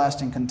and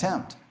everlasting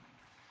contempt.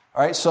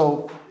 All right,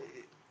 so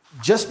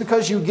just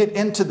because you get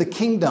into the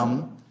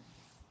kingdom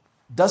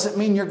doesn't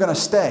mean you're going to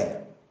stay.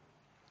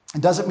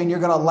 It doesn't mean you're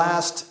going to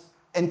last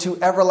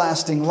into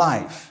everlasting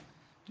life.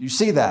 You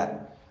see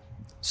that?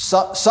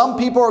 Some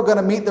people are going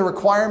to meet the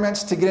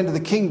requirements to get into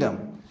the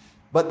kingdom,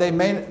 but they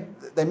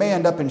may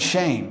end up in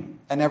shame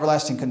and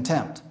everlasting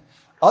contempt.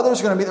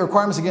 Others are going to meet the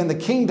requirements to get in the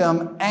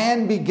kingdom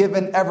and be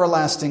given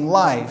everlasting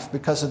life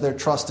because of their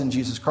trust in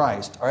Jesus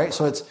Christ. All right,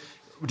 so it's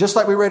just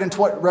like we read in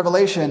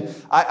Revelation.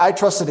 I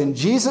trusted in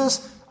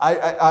Jesus.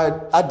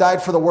 I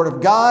died for the word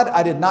of God.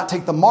 I did not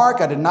take the mark.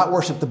 I did not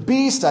worship the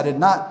beast. I did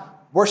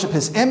not worship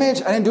his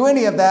image. I didn't do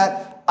any of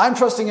that. I'm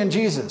trusting in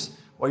Jesus.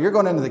 Well, you're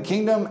going into the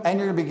kingdom and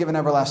you're going to be given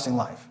everlasting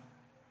life.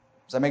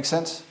 Does that make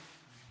sense?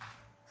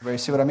 Everybody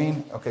see what I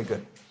mean? Okay,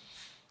 good.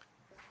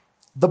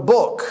 The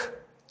book,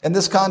 in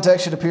this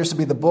context, it appears to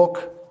be the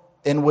book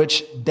in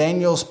which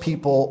Daniel's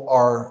people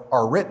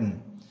are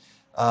written.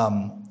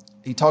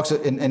 He talks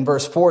in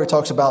verse 4, he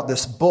talks about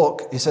this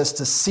book. He says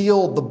to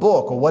seal the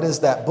book. Well, what is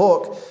that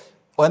book?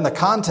 Well, in the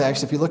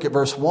context, if you look at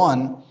verse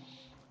 1,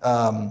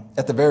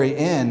 at the very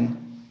end,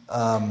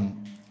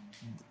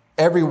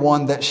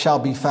 everyone that shall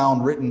be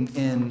found written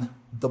in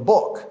the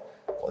book.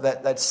 Well,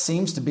 that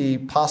seems to be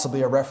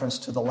possibly a reference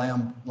to the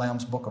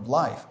Lamb's book of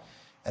life.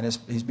 And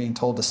he's being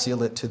told to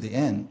seal it to the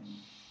end.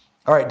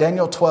 All right,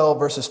 Daniel 12,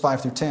 verses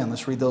 5 through 10.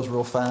 Let's read those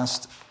real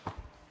fast.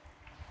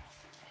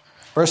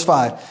 Verse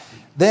 5.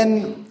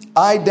 Then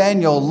I,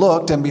 Daniel,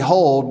 looked, and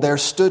behold, there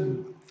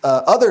stood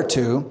other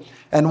two,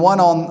 and one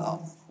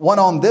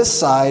on this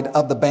side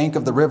of the bank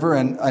of the river,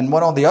 and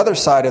one on the other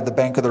side of the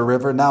bank of the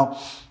river. Now,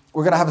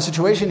 we're going to have a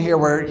situation here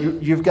where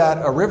you've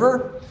got a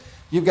river,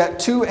 you've got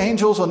two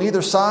angels on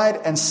either side,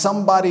 and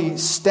somebody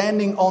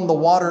standing on the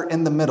water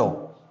in the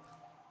middle.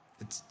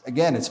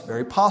 It's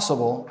very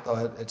possible,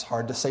 though it's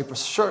hard to say for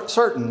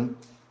certain,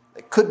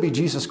 it could be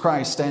Jesus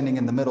Christ standing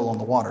in the middle on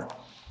the water.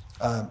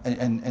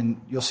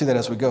 And you'll see that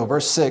as we go.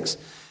 Verse 6,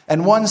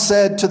 and one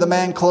said to the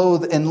man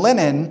clothed in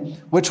linen,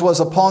 which was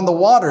upon the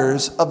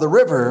waters of the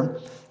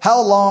river,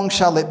 how long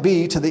shall it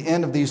be to the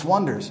end of these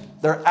wonders?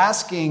 They're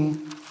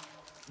asking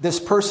this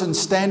person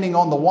standing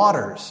on the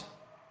waters.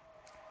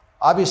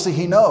 Obviously,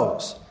 he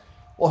knows.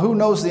 Well, who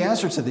knows the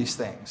answer to these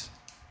things?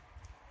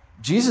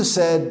 Jesus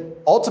said,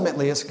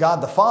 ultimately, it's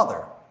God the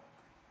Father.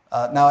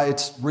 Now,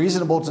 it's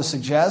reasonable to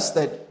suggest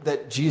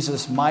that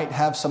Jesus might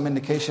have some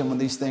indication when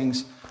these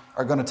things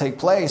are going to take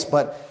place,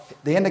 but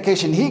the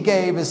indication he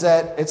gave is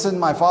that it's in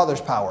my Father's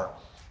power.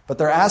 But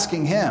they're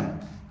asking him.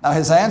 Now,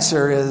 his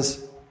answer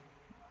is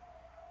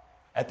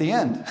at the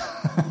end.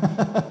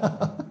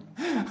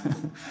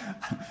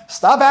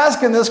 Stop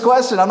asking this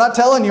question. I'm not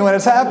telling you when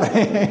it's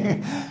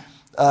happening.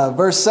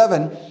 Verse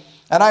 7.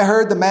 And I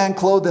heard the man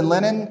clothed in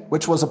linen,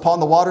 which was upon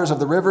the waters of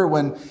the river,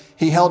 when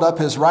he held up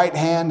his right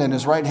hand and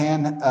his right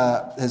hand,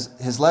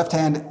 his left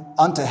hand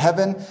unto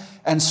heaven,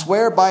 and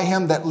swear by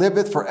him that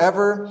liveth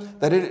forever,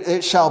 that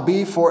it shall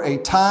be for a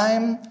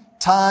time,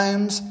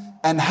 times,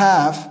 and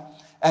half,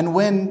 and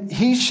when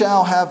he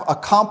shall have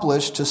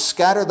accomplished to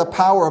scatter the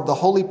power of the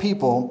holy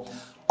people,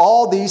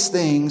 all these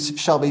things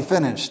shall be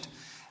finished.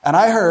 And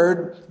I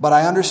heard, but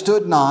I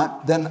understood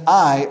not. Then said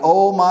I,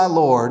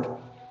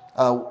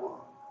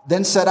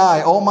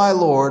 O my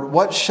Lord,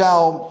 what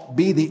shall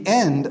be the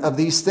end of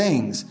these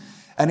things?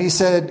 And he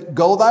said,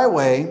 go thy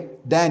way,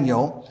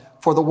 Daniel,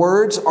 for the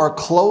words are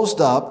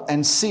closed up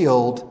and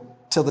sealed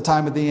till the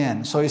time of the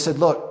end. So he said,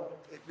 look,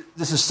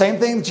 this is the same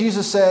thing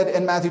Jesus said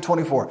in Matthew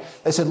 24.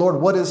 They said, Lord,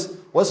 what's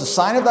the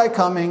sign of thy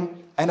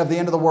coming and of the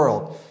end of the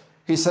world?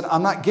 He said,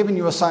 I'm not giving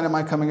you a sign of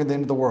my coming at the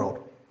end of the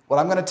world. What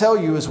I'm going to tell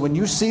you is when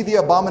you see the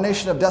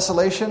abomination of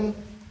desolation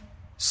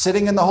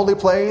sitting in the holy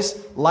place,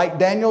 like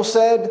Daniel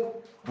said,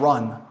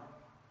 run.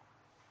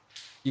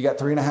 You got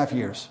 3.5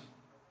 years.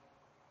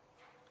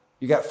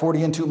 You got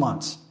 40 and 2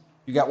 months.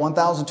 You got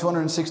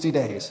 1,260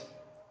 days.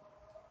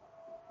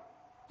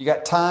 You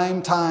got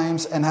time,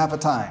 times, and half a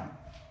time.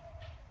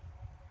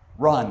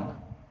 Run.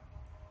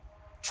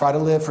 Try to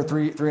live for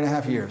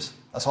 3.5 years.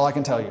 That's all I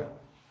can tell you.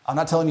 I'm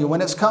not telling you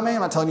when it's coming.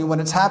 I'm not telling you when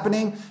it's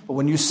happening. But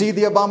when you see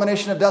the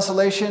abomination of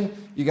desolation,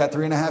 you got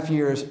 3.5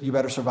 years. You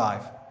better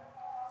survive.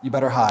 You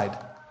better hide.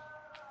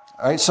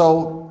 All right,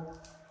 so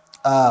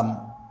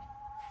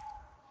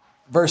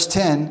verse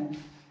 10,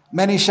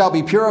 Many shall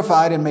be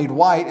purified and made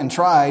white and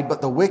tried,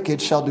 but the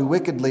wicked shall do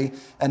wickedly,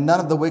 and none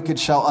of the wicked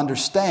shall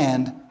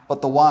understand,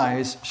 but the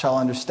wise shall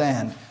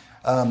understand.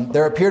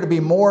 There appear to be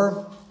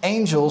more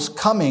angels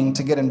coming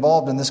to get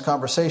involved in this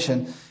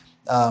conversation.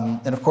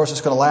 And of course,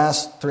 it's going to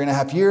last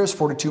 3.5 years,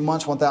 42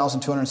 months,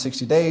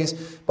 1,260 days.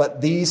 But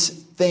these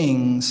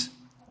things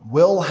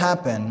will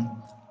happen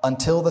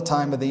until the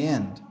time of the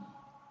end.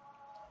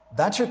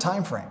 That's your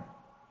time frame.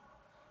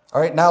 All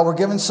right, now we're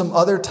given some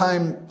other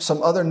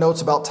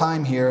notes about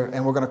time here,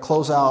 and we're going to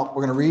close out.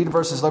 We're going to read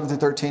verses 11 through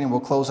 13, and we'll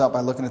close out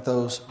by looking at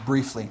those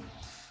briefly.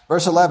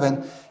 Verse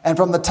 11, and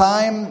from the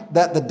time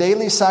that the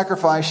daily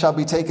sacrifice shall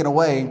be taken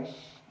away,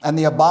 and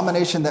the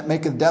abomination that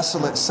maketh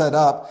desolate set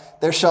up,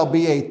 there shall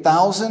be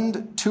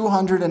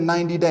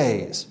 1,290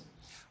 days.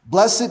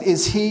 Blessed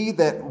is he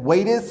that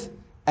waiteth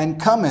and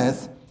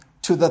cometh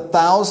to the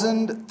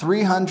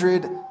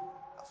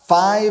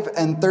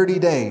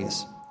 1,335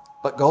 days.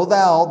 But go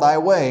thou thy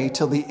way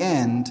till the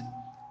end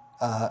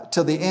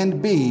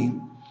be,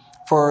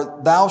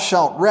 for thou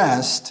shalt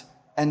rest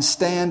and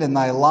stand in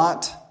thy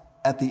lot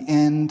at the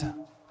end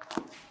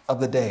of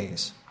the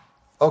days.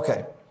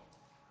 Okay,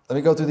 let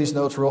me go through these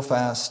notes real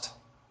fast,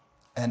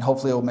 and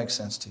hopefully it will make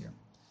sense to you.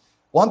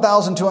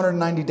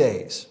 1,290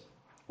 days.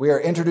 We are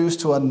introduced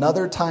to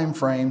another time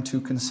frame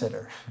to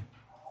consider.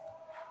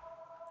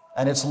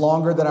 And it's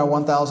longer than our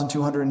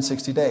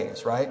 1,260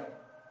 days, right?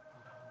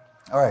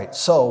 All right,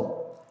 so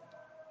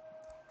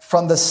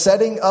from the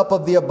setting up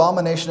of the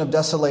abomination of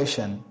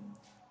desolation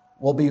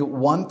will be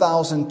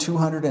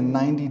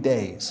 1,290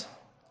 days.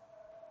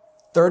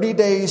 30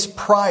 days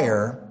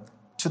prior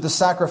to the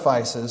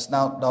sacrifices.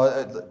 Now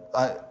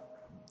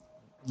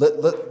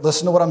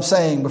listen to what I'm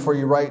saying before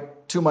you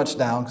write too much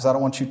down, because I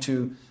want you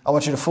to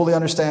fully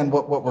understand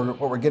what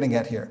we're getting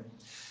at here.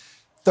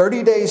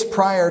 30 days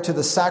prior to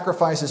the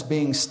sacrifices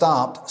being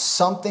stopped,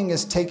 something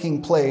is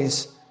taking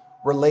place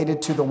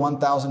related to the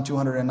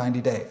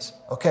 1,290 days.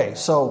 Okay,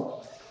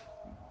 so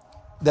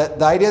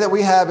the idea that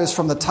we have is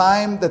from the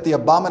time that the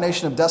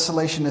abomination of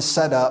desolation is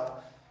set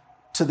up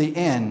to the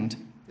end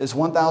is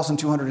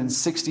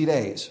 1,260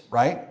 days,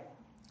 right?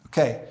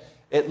 Okay,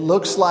 it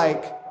looks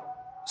like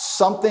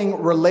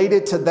something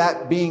related to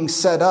that being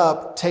set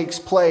up takes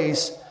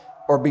place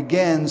or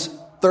begins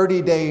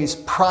 30 days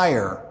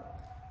prior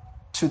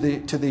to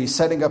the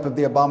setting up of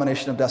the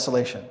abomination of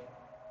desolation.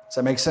 Does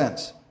that make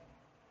sense?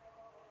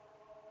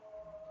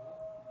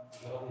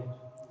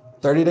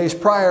 30 days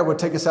prior would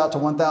take us out to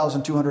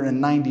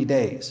 1,290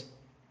 days.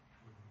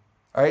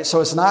 All right,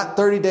 so it's not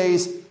 30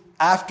 days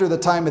after the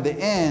time of the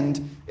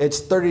end. It's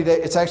 30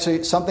 days. It's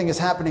actually something is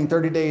happening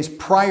 30 days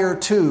prior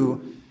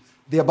to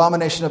the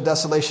abomination of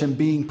desolation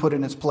being put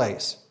in its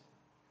place.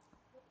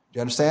 Do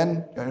you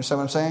understand? You understand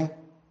what I'm saying?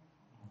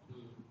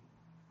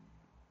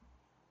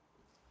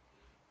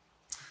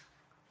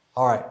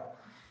 All right.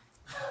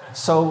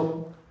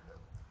 So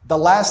the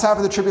last half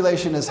of the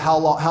tribulation is how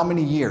long? How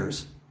many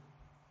years?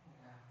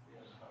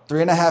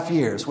 3.5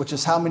 years, which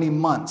is how many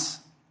months?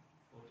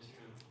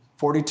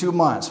 42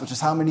 months, which is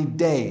how many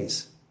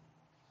days?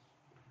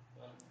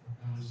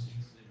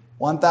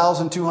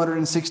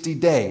 1,260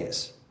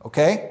 days.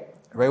 Okay?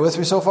 Everybody with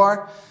me so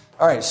far?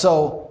 All right,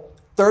 so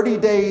 30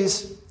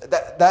 days,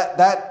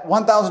 that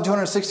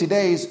 1,260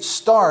 days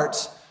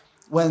starts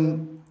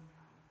when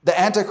the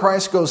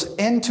Antichrist goes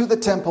into the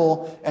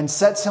temple and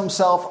sets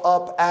himself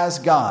up as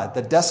God.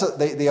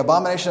 The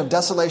abomination of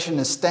desolation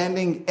is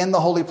standing in the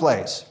holy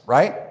place,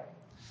 right?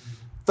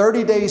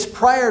 30 days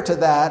prior to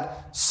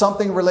that,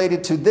 something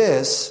related to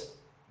this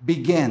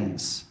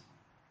begins.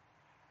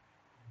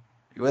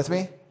 You with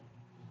me?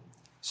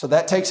 So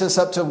that takes us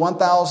up to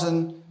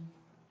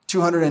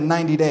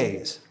 1,290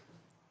 days.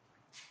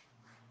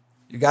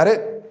 You got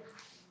it?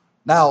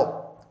 Now,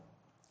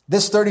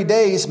 this 30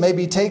 days may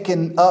be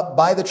taken up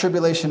by the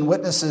tribulation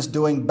witnesses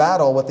doing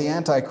battle with the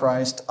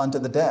Antichrist unto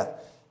the death.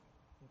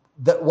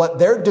 What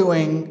they're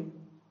doing,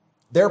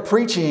 they're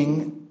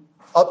preaching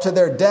up to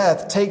their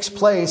death takes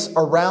place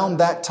around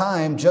that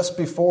time just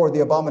before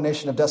the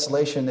abomination of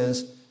desolation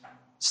is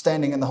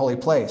standing in the holy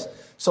place.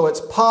 So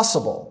it's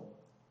possible,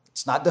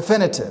 it's not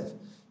definitive,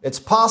 it's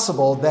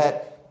possible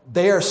that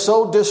they are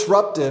so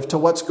disruptive to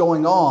what's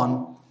going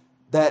on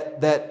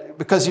that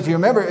because if you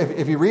remember,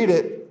 if you read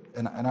it,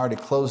 and I already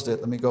closed it,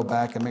 let me go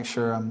back and make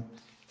sure I'm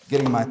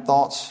getting my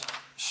thoughts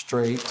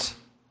straight.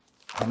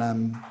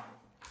 And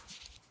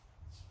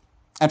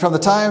from the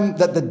time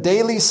that the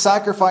daily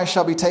sacrifice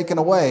shall be taken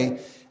away,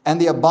 and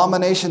the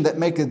abomination that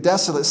maketh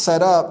desolate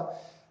set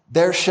up,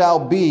 there shall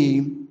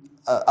be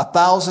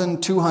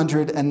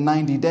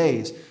 1,290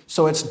 days.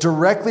 So it's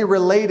directly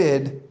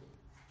related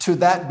to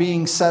that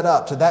being set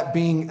up, to that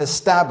being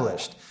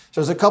established.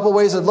 So there's a couple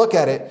ways to look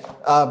at it.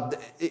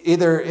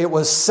 Either it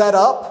was set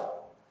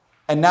up,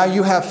 and now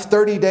you have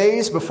 30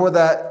 days before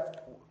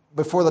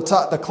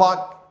the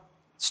clock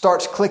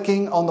starts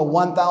clicking on the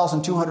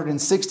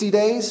 1,260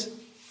 days.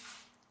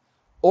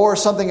 Or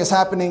something is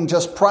happening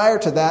just prior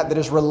to that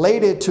is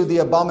related to the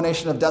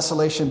abomination of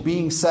desolation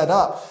being set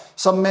up.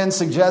 Some men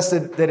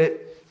suggested that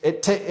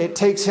it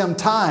takes him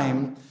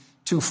time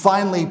to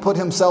finally put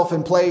himself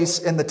in place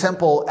in the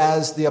temple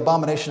as the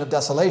abomination of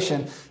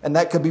desolation, and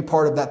that could be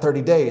part of that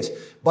 30 days.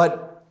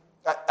 But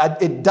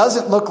it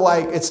doesn't look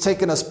like it's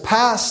taken us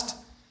past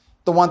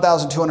the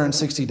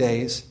 1,260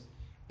 days.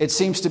 It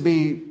seems to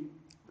be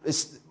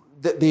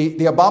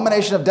the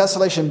abomination of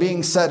desolation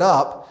being set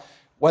up,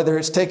 whether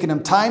it's taken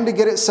him time to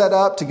get it set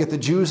up, to get the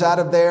Jews out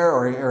of there,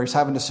 or he's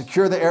having to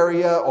secure the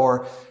area,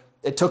 or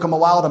it took him a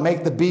while to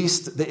make the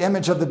beast, the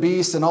image of the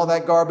beast and all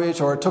that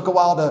garbage, or it took a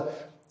while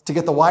to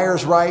get the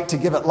wires right, to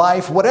give it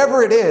life.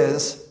 Whatever it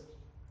is,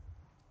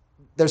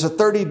 there's a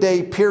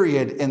 30-day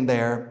period in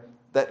there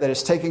that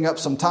is taking up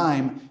some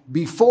time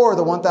before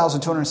the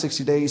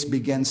 1,260 days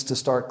begins to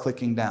start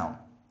clicking down.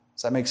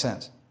 Does that make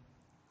sense?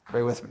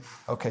 Bear with me.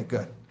 Okay,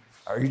 good.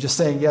 Are you just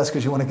saying yes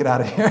because you want to get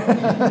out of here?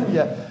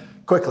 Yeah,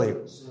 quickly.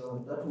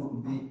 So that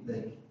would be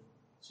like,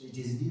 so it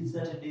is these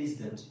 30 days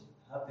that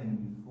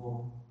happen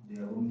before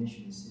the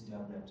abomination is set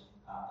up that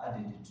are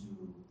added to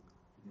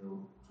the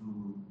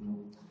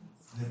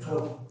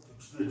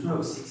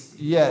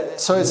 1260. Yeah,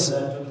 so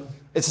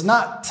it's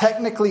not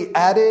technically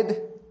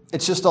added.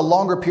 It's just a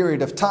longer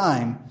period of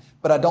time,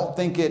 but I don't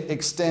think it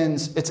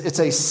extends. It's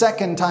a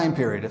second time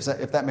period,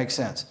 if that makes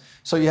sense.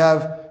 So you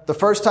have the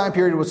first time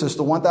period, which is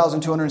the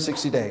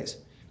 1,260 days.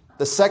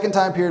 The second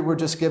time period we're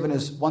just given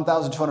is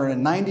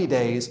 1,290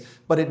 days,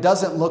 but it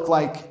doesn't look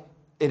like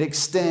it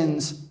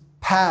extends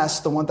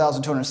past the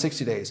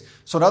 1,260 days.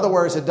 So in other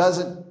words, it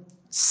doesn't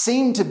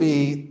seem to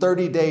be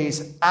 30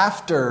 days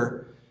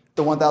after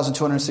the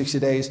 1,260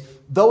 days,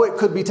 though it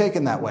could be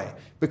taken that way,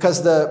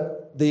 because the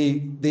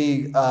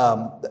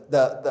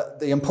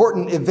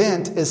important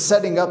event is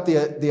setting up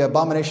the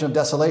abomination of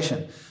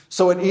desolation.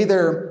 So it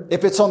either,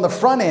 if it's on the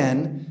front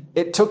end,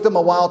 it took them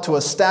a while to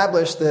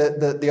establish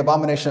the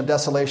abomination of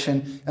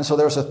desolation, and so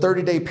there was a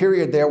 30-day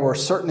period there where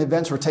certain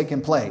events were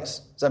taking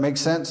place. Does that make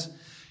sense?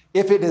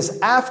 If it is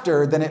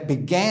after, then it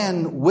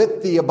began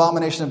with the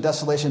abomination of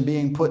desolation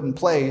being put in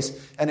place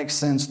and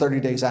extends 30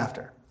 days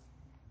after.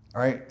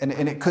 All right, and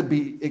it could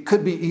be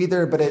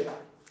either, but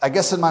I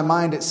guess in my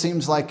mind it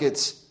seems like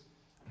it's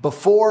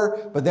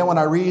before, but then when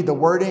I read the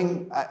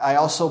wording, I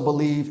also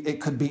believe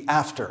it could be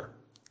after.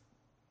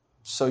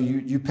 So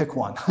you pick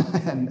one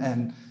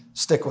and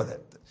stick with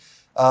it.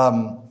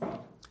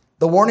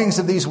 The warnings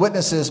of these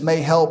witnesses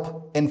may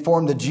help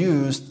inform the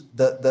Jews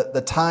that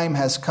the time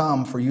has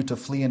come for you to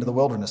flee into the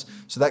wilderness.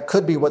 So that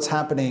could be what's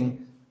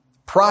happening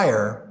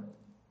prior,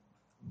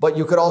 but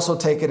you could also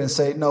take it and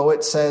say, no,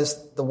 it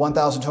says the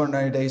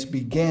 1,290 days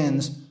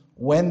begins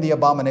when the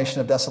abomination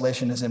of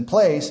desolation is in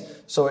place,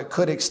 so it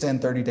could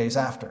extend 30 days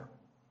after.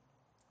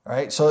 All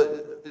right,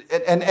 so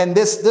and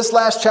this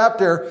last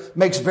chapter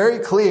makes very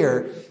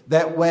clear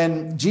that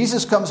when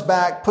Jesus comes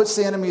back, puts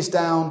the enemies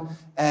down,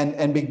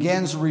 and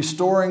begins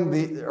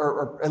restoring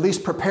or at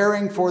least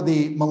preparing for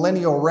the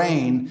millennial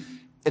reign,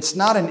 it's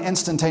not an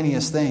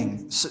instantaneous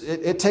thing.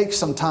 It takes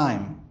some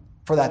time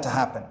for that to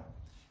happen.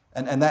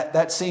 And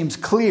that seems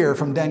clear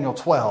from Daniel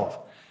 12.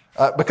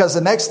 Because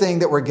the next thing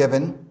that we're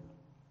given,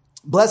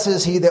 blessed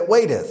is he that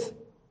waiteth.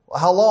 Well,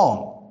 how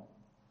long?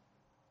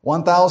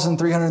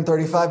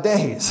 1,335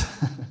 days.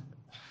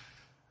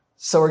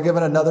 So we're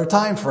given another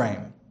time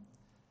frame.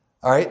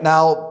 All right,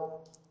 now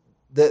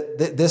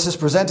this is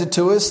presented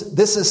to us.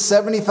 This is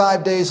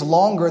 75 days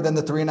longer than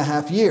the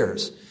 3.5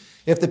 years.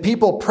 If the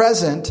people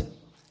present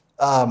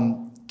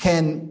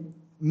can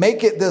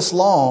make it this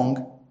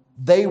long,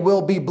 they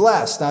will be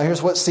blessed. Now,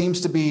 here's what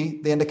seems to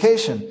be the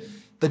indication.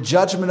 The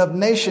judgment of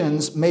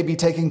nations may be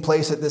taking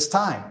place at this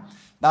time.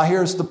 Now,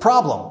 here's the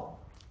problem.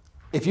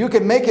 If you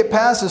can make it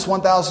past this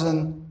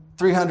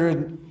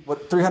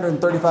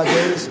 335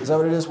 days, is that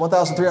what it is?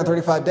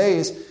 1,335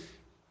 days,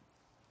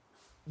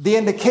 the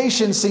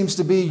indication seems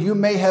to be you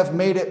may have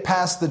made it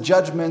past the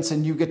judgments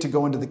and you get to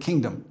go into the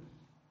kingdom.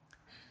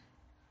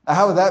 Now,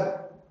 how would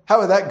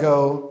that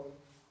go?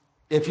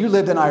 If you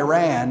lived in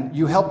Iran,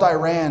 you helped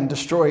Iran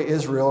destroy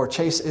Israel or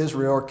chase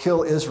Israel or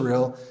kill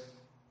Israel,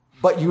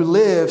 but you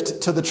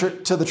lived till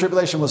the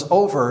tribulation was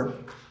over,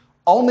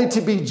 only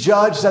to be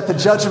judged at the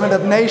judgment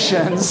of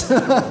nations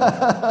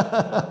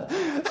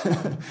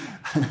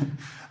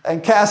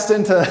and cast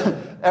into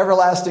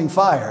everlasting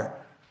fire.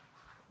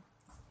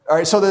 All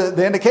right, so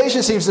the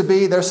indication seems to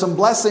be there's some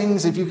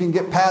blessings. If you can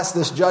get past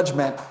this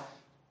judgment,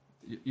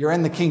 you're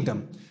in the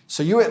kingdom.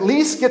 So you at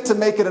least get to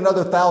make it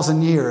another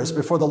 1,000 years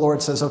before the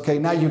Lord says, okay,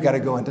 now you got to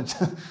go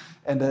into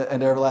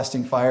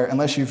everlasting fire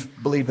unless you've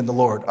believed in the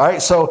Lord. All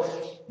right, so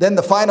then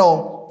the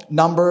final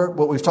number,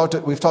 what we've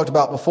talked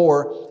about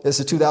before, is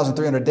the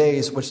 2,300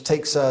 days, which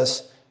takes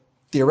us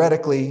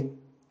theoretically,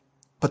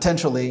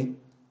 potentially,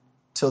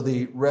 till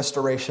the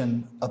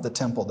restoration of the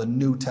temple, the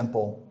new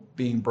temple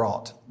being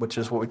brought, which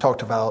is what we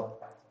talked about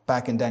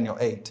back in Daniel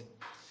 8.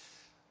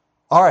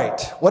 All right,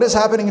 what is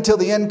happening until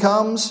the end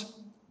comes?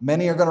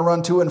 Many are going to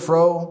run to and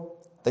fro.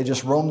 They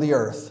just roam the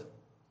earth.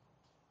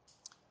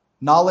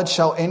 Knowledge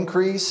shall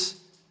increase.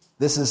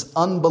 This is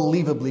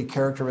unbelievably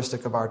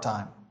characteristic of our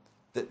time.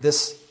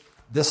 This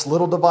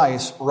little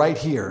device right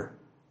here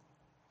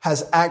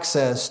has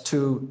access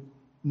to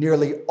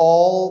nearly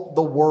all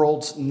the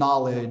world's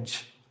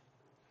knowledge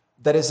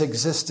that has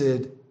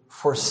existed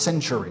for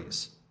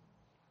centuries.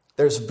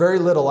 There's very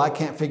little I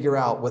can't figure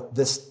out with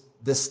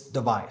this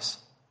device,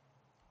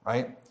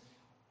 right?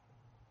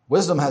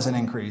 Wisdom hasn't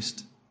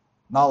increased.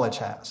 Knowledge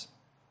has.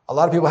 A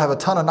lot of people have a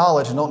ton of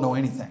knowledge and don't know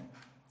anything,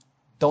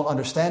 don't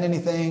understand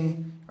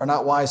anything, are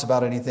not wise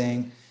about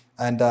anything.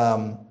 And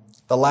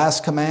the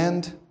last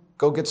command,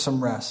 go get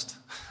some rest.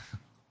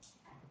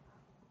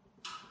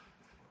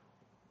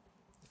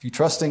 If you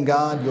trust in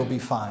God, you'll be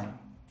fine.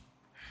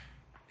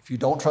 If you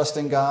don't trust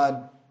in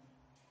God,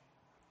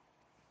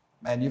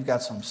 man, you've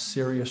got some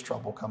serious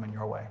trouble coming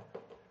your way.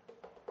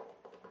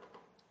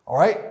 All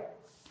right?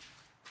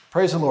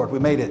 Praise the Lord. We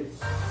made it.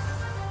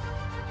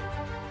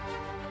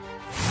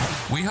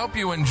 We hope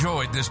you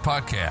enjoyed this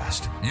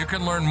podcast. You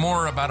can learn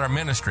more about our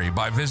ministry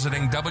by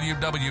visiting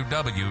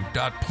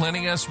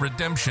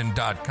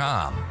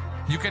www.plenteousredemption.com.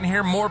 You can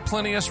hear more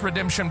Plenteous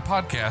Redemption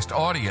podcast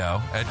audio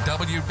at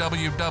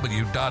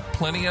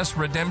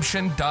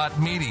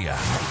www.plenteousredemption.media.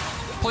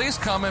 Please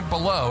comment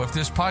below if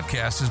this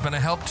podcast has been a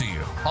help to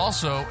you.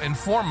 Also,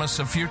 inform us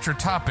of future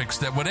topics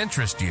that would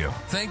interest you.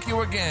 Thank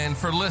you again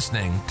for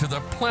listening to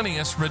the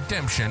Plenteous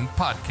Redemption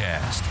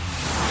podcast.